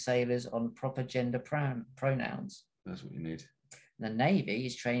training sailors on proper gender pronouns. That's what you need. The Navy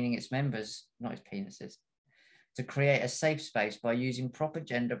is training its members, not its penises, to create a safe space by using proper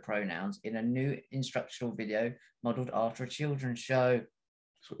gender pronouns in a new instructional video modelled after a children's show.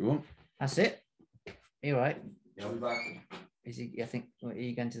 That's what you want. That's it. You right? Yeah, I'll be back. Is he? I think. Are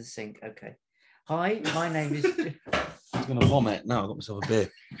you going to the sink? Okay. Hi, my name is. I was going to vomit. No, I got myself a beer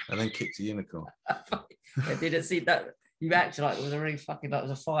and then kicked a unicorn. I didn't see that. You acted like it was a really fucking like it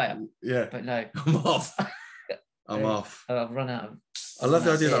was a fire. Yeah. But no. I'm off. I'm off. I've run out of. I love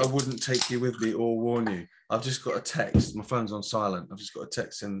the idea that I wouldn't take you with me or warn you. I've just got a text. My phone's on silent. I've just got a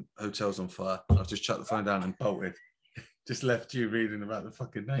text in hotel's on fire. I've just shut the phone down and bolted. Just left you reading about the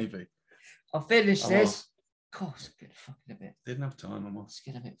fucking Navy. I'll finish this. Of course, get fucking a bit. Didn't have time. I'm off. Let's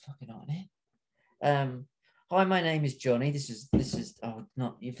get a bit fucking on it. Hi, my name is Johnny. This is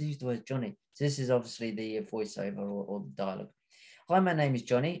you've used the word Johnny. So this is obviously the voiceover or the dialogue. Hi, my name is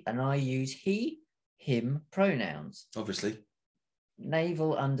Johnny, and I use he, him pronouns. Obviously.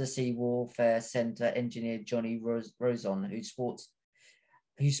 Naval Undersea Warfare Center engineer Johnny Rosen, who sports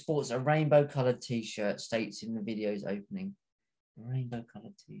who sports a rainbow-coloured T-shirt, states in the video's opening.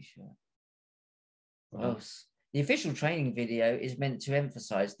 Rainbow-coloured T-shirt. What else? The official training video is meant to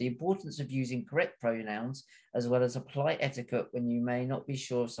emphasise the importance of using correct pronouns as well as polite etiquette when you may not be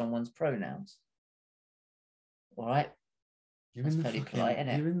sure of someone's pronouns. All right? That's fairly polite, isn't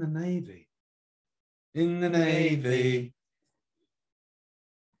it? You're in the Navy. In the Navy.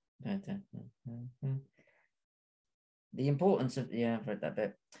 The importance of... Yeah, I've read that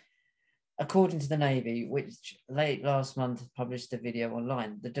bit. According to the Navy, which late last month published a video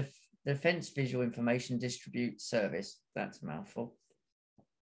online, the Defense Visual Information Distribute Service, that's a mouthful,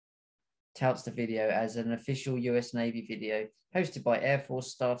 touts the video as an official US Navy video hosted by Air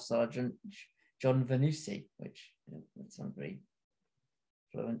Force Staff Sergeant John Vannucci, which sounds very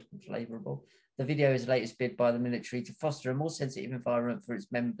fluent and flavourable. The video is the latest bid by the military to foster a more sensitive environment for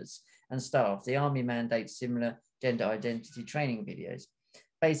its members and staff. The Army mandates similar gender identity training videos.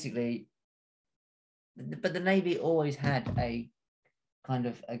 Basically, but the Navy always had a kind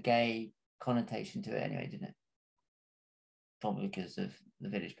of a gay connotation to it anyway, didn't it? Probably because of the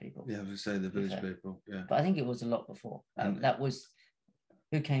village people. Yeah, I would say the village people, yeah. But I think it was a lot before. That was,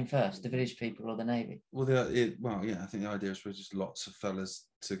 who came first, the village people or the Navy? Well, I think the idea was just lots of fellas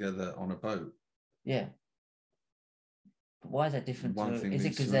together on a boat. Yeah. But why is that different? Is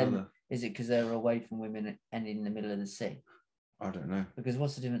it because they're away from women and in the middle of the sea? I don't know. Because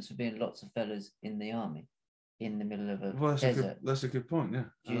what's the difference for being lots of fellas in the army? In the middle of a desert. That's a good point. Yeah,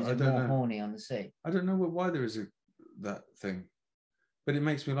 I don't know. Horny on the sea. I don't know why there is that thing, but it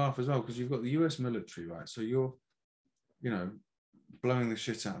makes me laugh as well because you've got the US military, right? So you're, blowing the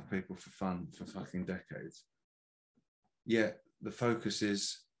shit out of people for fun for fucking decades. Yet the focus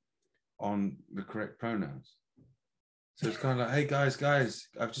is on the correct pronouns. So it's kind of like, hey guys,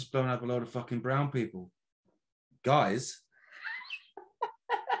 I've just blown up a load of fucking brown people. Guys.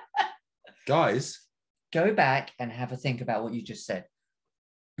 Go back and have a think about what you just said.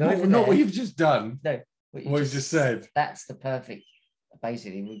 Not what you've just done. No, what you've just said. That's the perfect.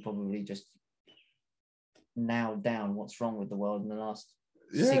 Basically, we probably just nailed down what's wrong with the world in the last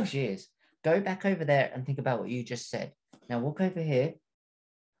 6 years. Go back over there and think about what you just said. Now walk over here.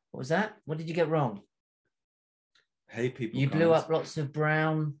 What was that? What did you get wrong? Hey, people. You blew up lots of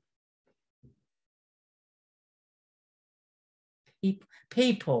brown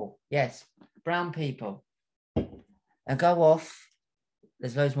people. Yes. Brown people. And go off.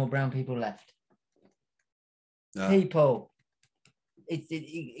 There's loads more brown people left. No. People.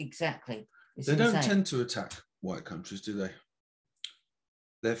 Exactly. It's they insane. Don't tend to attack white countries, do they?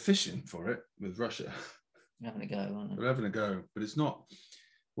 They're fishing for it with Russia. They're having a go, aren't they? They're having a go. But it's not...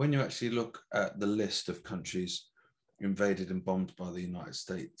 When you actually look at the list of countries invaded and bombed by the United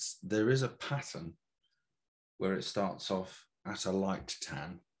States, there is a pattern where it starts off at a light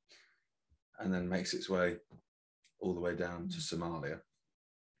tan and then makes its way all the way down to Somalia.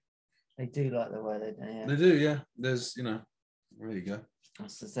 They do like the way they do, yeah. They do, yeah. There's, there you go.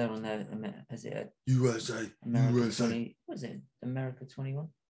 So they're on there, is it a USA? America USA. 20, what is it? America 21?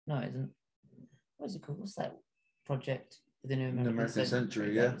 No, it isn't. What is it called? What's that project? The new American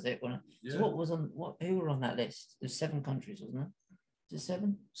Century, yeah. That was it, wasn't it? So who were on that list? There's 7 countries, wasn't it? Is it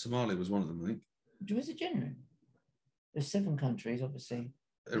 7? Somalia was one of them, I think. Was it genuine? There's 7 countries, obviously.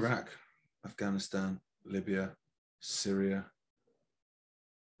 Iraq, Afghanistan, Libya, Syria.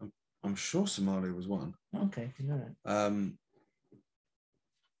 I'm sure Somalia was one. Okay, you know that.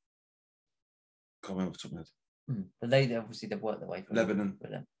 Can't remember off the top of my head. But they've worked their way through Lebanon.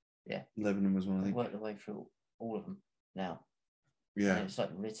 Yeah. Lebanon was one, I think. Worked their way through all of them now. Yeah. And it's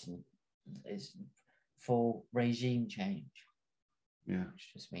like written is for regime change. Yeah.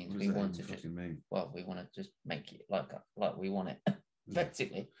 Which just means we want to just we want to just make it like we want it.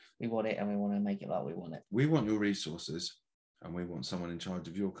 Effectively, we want it and we want to make it like we want it. We want your resources and we want someone in charge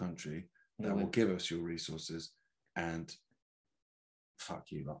of your country that will give us your resources and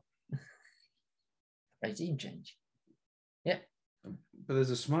fuck you lot. Regime change. Yeah. But there's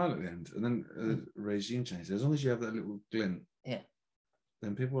a smile at the end and then regime change. As long as you have that little glint,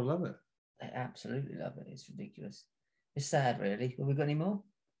 then people will love it. They absolutely love it. It's ridiculous. It's sad, really. Have we got any more?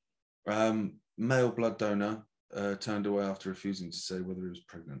 Male blood donor turned away after refusing to say whether he was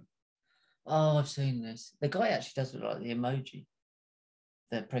pregnant. Oh, I've seen this. The guy actually does look like the emoji,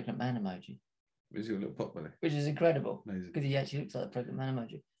 the pregnant man emoji. He's got a little pot belly. Which is incredible. Amazing. Because he actually looks like the pregnant man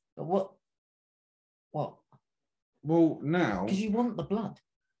emoji. But what? Well, now... Because you want the blood.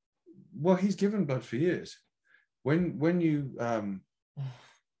 Well, he's given blood for years. When you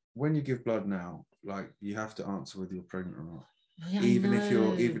give blood now, like you have to answer whether you're pregnant or not. Yeah, even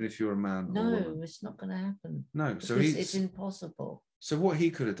if you're a man. No, it's not going to happen. No, so it's impossible. So what he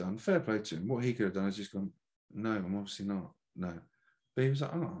could have done, fair play to him, what he could have done is just gone, no, I'm obviously not. No. But he was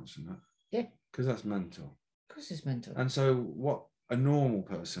like, I'm not answering that. Yeah. Because that's mental. Of course it's mental. And so what a normal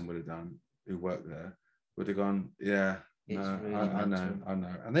person would have done who worked there would have gone, yeah, no, really I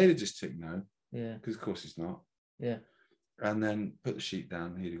know. And they'd have just ticked no. Yeah. Because of course it's not. Yeah. And then put the sheet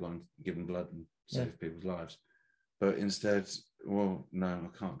down, he'd have gone, given blood and saved people's lives. But instead, well, no,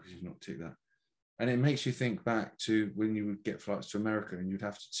 I can't because you've not ticked that. And it makes you think back to when you would get flights to America and you'd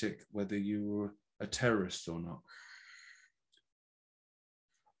have to tick whether you were a terrorist or not.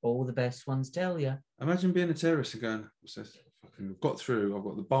 All the best ones tell you. Imagine being a terrorist and going, what's this? Fucking got through, I've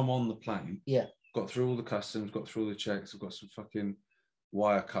got the bomb on the plane. Yeah. Got through all the customs, got through all the checks, I've got some fucking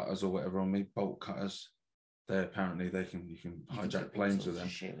wire cutters or whatever on me, bolt cutters. You can hijack planes with them.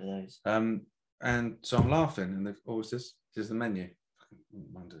 Shit with those. And so I'm laughing and what's this? This is the menu. I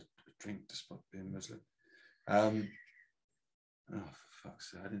wouldn't mind a drink despite being Muslim. Oh, for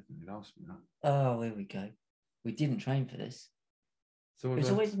fuck's sake, I didn't think you'd ask me that. Oh, here we go. We didn't train for this. So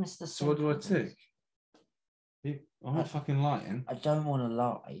it's always Mr. So what do I tick? I'm not fucking lying. I don't want to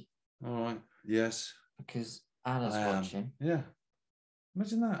lie. All right. Yes. Because Anna's watching. Yeah.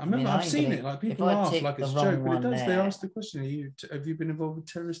 Imagine that. I've seen it. Like people laugh like it's a joke, but it does. They ask the question: have you been involved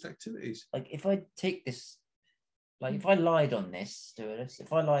with terrorist activities? Like if I take this, like if I lied on this, stewardess,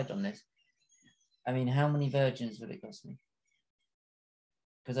 I mean, how many virgins would it cost me?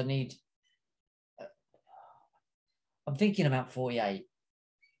 Because I need. I'm thinking about 48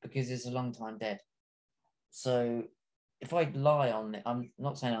 because it's a long time dead. So if I lie on it, I'm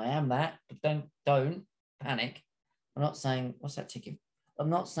not saying I am that, but don't panic. I'm not saying what's that ticket. I'm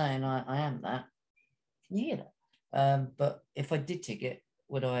not saying I am that. Can you hear that? But if I did ticket,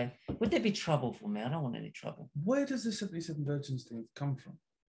 would there be trouble for me? I don't want any trouble. Where does the 77 virgins thing come from?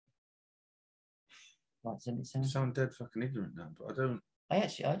 Like 77? You sound dead fucking ignorant now, but I don't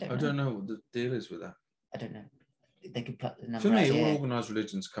I don't know what the deal is with that. I don't know. They could pluck the number. For me, all organised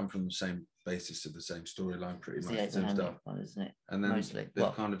religions come from the same basis of the same storyline, pretty much. The same stuff, isn't it? And then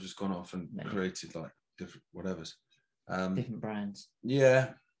they've kind of just gone off and created like different whatevers. Different brands. Yeah,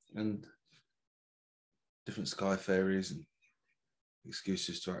 and different sky fairies and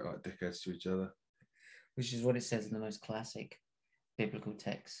excuses to act like dickheads to each other. Which is what it says in the most classic biblical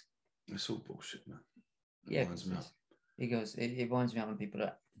text. It's all bullshit, man. It winds me up when people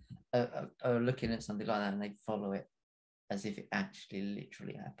are looking at something like that and they follow it as if it actually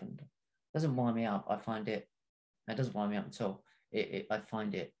literally happened. It doesn't wind me up. It doesn't wind me up at all. I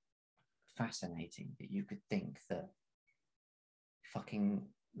find it fascinating that you could think that fucking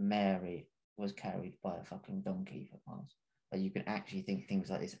Mary was carried by a fucking donkey for miles. That you can actually think things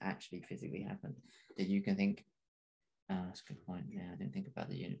like this actually physically happened. That you can think, oh, that's a good point. Yeah, I didn't think about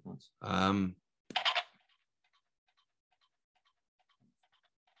the unicorns.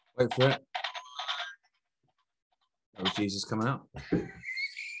 Wait for it. That was Jesus coming out.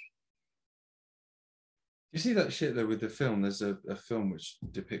 You see that shit though with the film? There's a film which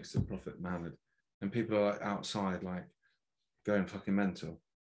depicts the Prophet Muhammad, and people are like outside, like going fucking mental.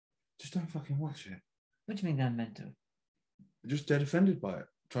 Just don't fucking watch it. What do you mean going mental? Just dead offended by it,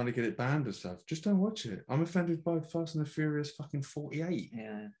 trying to get it banned and stuff. Just don't watch it. I'm offended by Fast and the Furious fucking 48.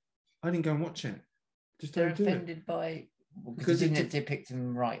 Yeah. I didn't go and watch it. Just They're offended by. Because it didn't depict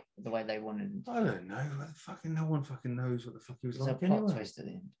him right the way they wanted. I don't know. Fucking no one fucking knows what the fuck he was like. There's a plot twist at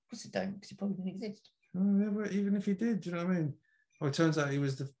the end. Of course it don't, because he probably didn't exist. Oh, yeah, but even if he did, do you know what I mean? Oh, it turns out he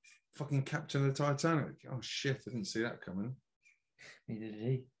was the fucking captain of the Titanic. Oh shit, I didn't see that coming. Neither did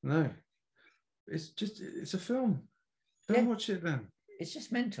he. No. It's a film. Don't watch it then. It's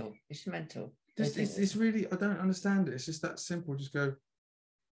just mental. It's mental. It's really, I don't understand it. It's just that simple. Just go,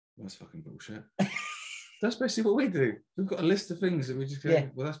 that's fucking bullshit. That's basically what we do. We've got a list of things that we just go,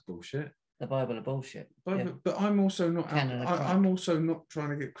 well, that's bullshit. The Bible of bullshit. But I'm also not I'm also not trying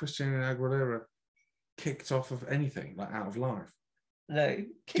to get Christina Aguilera kicked off of anything, like out of life. No,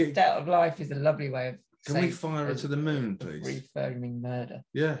 kicked out of life is a lovely way of Can we fire her to the moon, please? Reframing murder.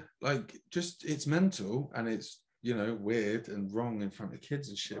 Yeah, like just it's mental and it's weird and wrong in front of kids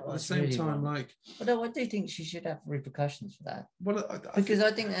and shit. But at the same time, wrong. Like, but no, I do think she should have repercussions for that. Well, I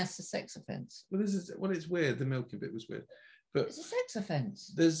think that's a sex offence. Well, it's weird. The milking bit was weird, but it's a sex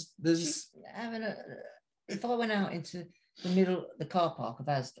offence. There's if I went out into the car park of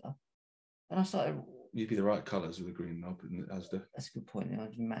Asda, and I started. You'd be the right colours with a green knob in Asda. That's a good point.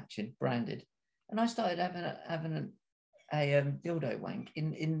 I'd be matching, branded, and I started having a dildo wank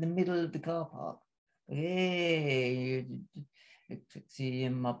in the middle of the car park. Hey, see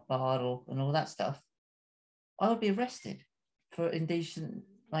in my bottle and all that stuff. I would be arrested for indecent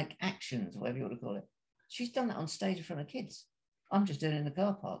actions, whatever you want to call it. She's done that on stage in front of kids. I'm just doing it in the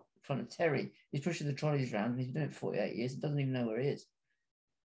car park in front of Terry. He's pushing the trolleys around and he's been doing it for 48 years and doesn't even know where he is.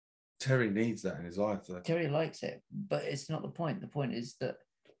 Terry needs that in his life, though. Terry likes it, but it's not the point. The point is that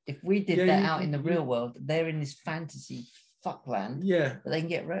if we did that out in the real world, they're in this fantasy fuckland. Yeah, but they can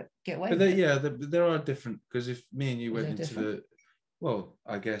get away. But there are different, because if me and you went into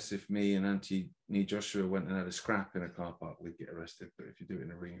I guess if me and Auntie Nee Joshua went and had a scrap in a car park, we'd get arrested. But if you do it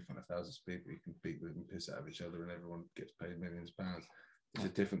in a ring in front of thousands of people, you can beat them and piss out of each other, and everyone gets paid millions of pounds. It's a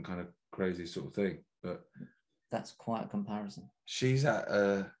different kind of crazy sort of thing. But that's quite a comparison. She's at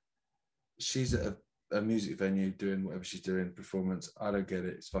a music venue doing whatever she's doing, performance. I don't get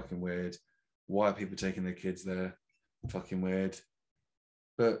it. It's fucking weird. Why are people taking their kids there? Fucking weird.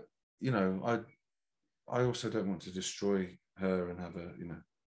 But you know, I also don't want to destroy her and have her, you know,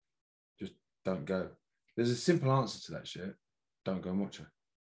 just don't go. There's a simple answer to that shit. Don't go and watch her.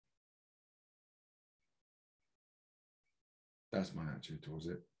 That's my attitude towards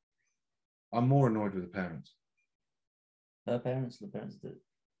it. I'm more annoyed with the parents. Her parents, the parents that...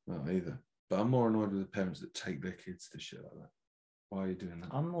 Not either. But I'm more annoyed with the parents that take their kids to shit like that. Why are you doing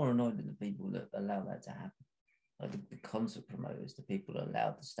that? I'm more annoyed with the people that allow that to happen. Like the concert promoters, the people that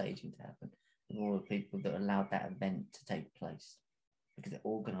allowed the staging to happen, and all the people that allowed that event to take place because they're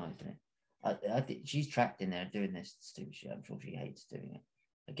organising it. I think she's trapped in there doing this stupid shit. I'm sure she hates doing it.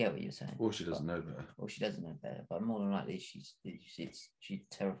 I get what you're saying. Or she doesn't know better. Or she doesn't know better. But more than likely, she's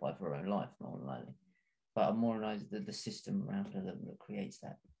terrified for her own life, more than likely. But I'm more annoyed at the system around her that creates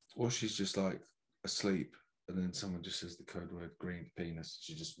that. Or she's just like asleep, and then someone just says the code word green penis.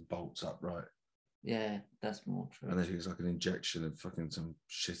 She just bolts up right. Yeah, that's more true. And then she gets like an injection of fucking some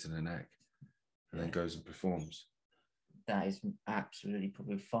shit in her neck, and then goes and performs. That is absolutely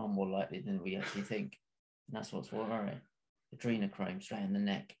probably far more likely than we actually think. And that's what's worrying. Adrenochrome straight in the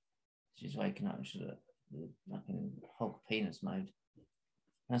neck. She's waking up, she's like in Hulk penis mode.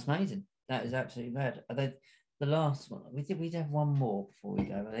 That's amazing. That is absolutely bad. The last one, we'd have one more before we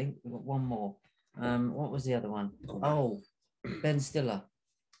go, I think. We've got one more. What was the other one? Oh, Ben Stiller.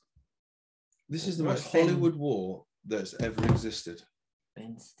 This is the most Hollywood war that's ever existed.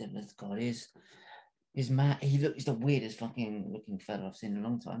 Ben Stiller's God, he's mad. He's the weirdest fucking looking fella I've seen in a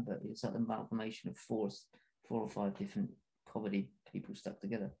long time, but it's like the amalgamation of four or five different comedy people stuck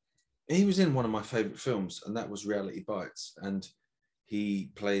together. He was in one of my favourite films, and that was Reality Bites. And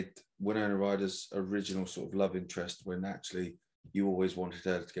he played Winona Ryder's original sort of love interest when actually you always wanted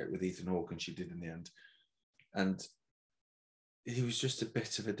her to get with Ethan Hawke, and she did in the end. And he was just a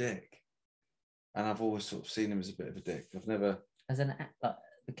bit of a dick. And I've always sort of seen him as a bit of a dick. I've never... As an actor,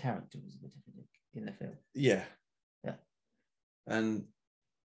 the character was a bit of a dick in the film. Yeah. Yeah. And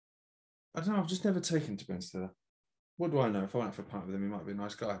I don't know, I've just never taken to Ben Stiller. What do I know? If I went for a pint with him, he might be a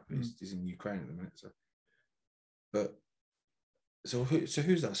nice guy, but he's in Ukraine at the minute. So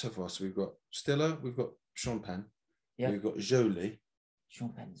who's that so far? So we've got Stiller, we've got Sean Penn, we've got Jolie.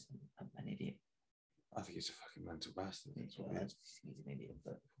 Sean Penn's an idiot. I think he's a fucking mental bastard. That's what he is. He's an idiot,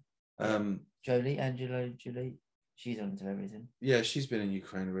 but Jolie, Angela Jolie, she's onto everything. Yeah, she's been in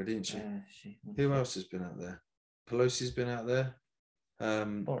Ukraine already, isn't she? Who else has been out there? Pelosi's been out there.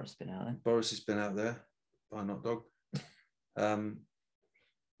 Boris has been out there. Boris has been out there. By not dog.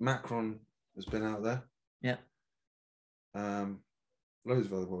 Macron has been out there. Yeah. Loads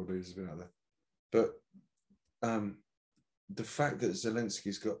of other world leaders have been out there. But the fact that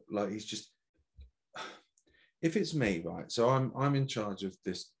Zelensky's got, like, he's just... If it's me, right, so I'm in charge of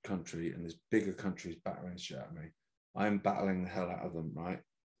this country, and this bigger country's battering shit at me. I'm battling the hell out of them, right?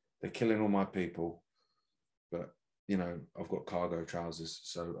 They're killing all my people, but, you know, I've got cargo trousers,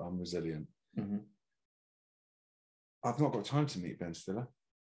 so I'm resilient. Mm-hmm. I've not got time to meet Ben Stiller.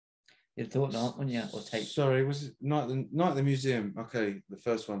 You'd thought not, wouldn't you? Or take... Sorry, was it Night at the Museum? Okay, the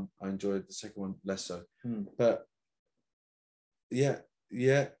first one I enjoyed, the second one less so. But yeah,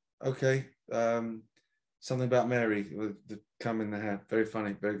 okay. Something About Mary with the cum in the hair, very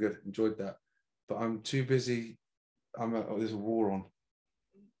funny, very good. Enjoyed that, but I'm too busy. There's a war on.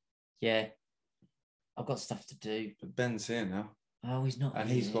 Yeah, I've got stuff to do. But Ben's here now. Oh, he's not. And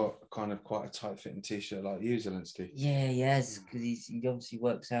he's got kind of quite a tight-fitting t-shirt like you, Zelensky. Yeah, he has, because he obviously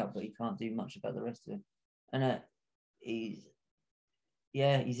works out, but he can't do much about the rest of him. And he's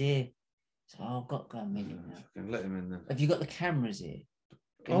here. So I've got to go and meet him now. Let him in then. Have you got the cameras here?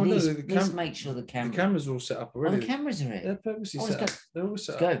 Oh, no, let's make sure the cameras are all set up already. Oh, the cameras are here. They're purposely set up. They're all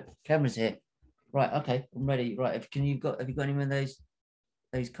set up. Go. Cameras here. Right, okay, I'm ready. Right, have you got any of those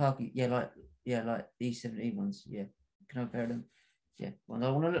khaki? Like the E70 ones. Yeah. Can I pair them? Yeah. Well, I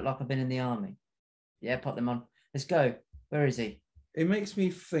want to look like I've been in the army. Yeah, put them on. Let's go. Where is he? It makes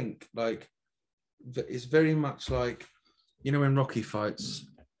me think like it's very much like You know when Rocky fights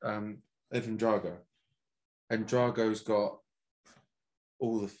Ivan Drago, and Drago's got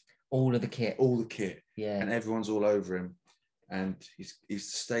all of the kit, yeah, and everyone's all over him, and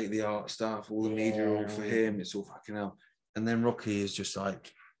he's state of the art stuff. All the media are all for him. It's all fucking hell. And then Rocky is just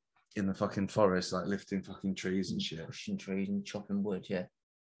like in the fucking forest, like lifting fucking trees and shit, pushing trees and chopping wood. Yeah,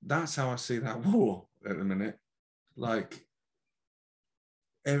 that's how I see that war at the minute. Like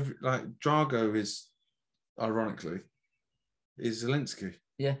Drago is, ironically, is Zelensky.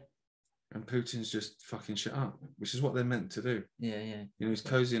 Yeah. And Putin's just fucking shit up, which is what they're meant to do. Yeah. You know, he's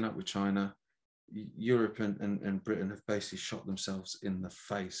cozying up with China. Europe and Britain have basically shot themselves in the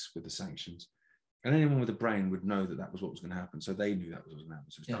face with the sanctions. And anyone with a brain would know that was what was going to happen. So they knew that was what was going to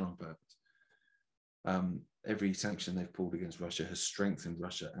happen. So it was done on purpose. Every sanction they've pulled against Russia has strengthened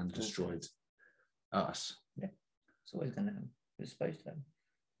Russia and destroyed us. Yeah, it's always going to happen. It was supposed to happen.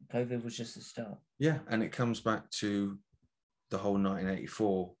 COVID was just the start. Yeah, and it comes back to the whole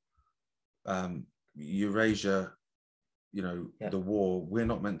 1984 Eurasia, the war. We're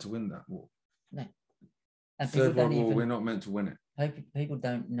not meant to win that war. No. And Third World War, we're not meant to win it. People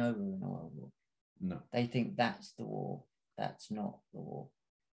don't know we're in a world war. No. They think that's the war. That's not the war.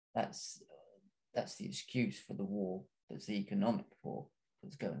 That's the excuse for the war. That's the economic war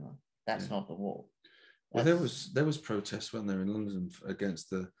that's going on. That's not the war. Well, there was protests when they were in London against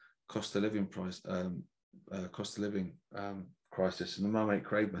the cost of living crisis, and the Mum 8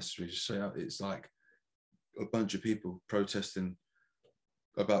 Craig message just say it's like a bunch of people protesting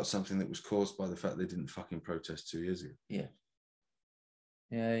about something that was caused by the fact they didn't fucking protest 2 years ago. Yeah,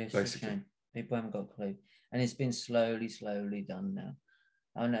 it's basically a shame. People haven't got a clue, and it's been slowly done now.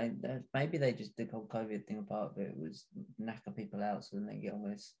 I know maybe they just did the whole COVID thing apart, but it was knacker people out so then they get on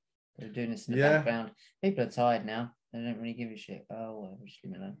with this. They're doing this in the background. People are tired now. They don't really give a shit. Oh, well, just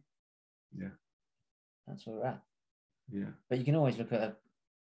leave me alone. Yeah. That's where we're at. Yeah. But you can always look at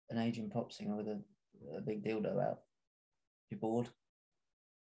an Asian pop singer with a big dildo out. You're bored.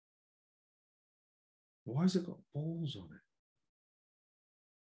 Why has it got balls on it?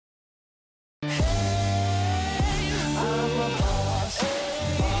 I'm a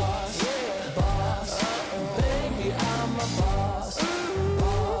boss, baby, I'm a boss,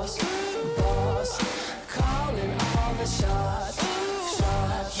 calling all the shots.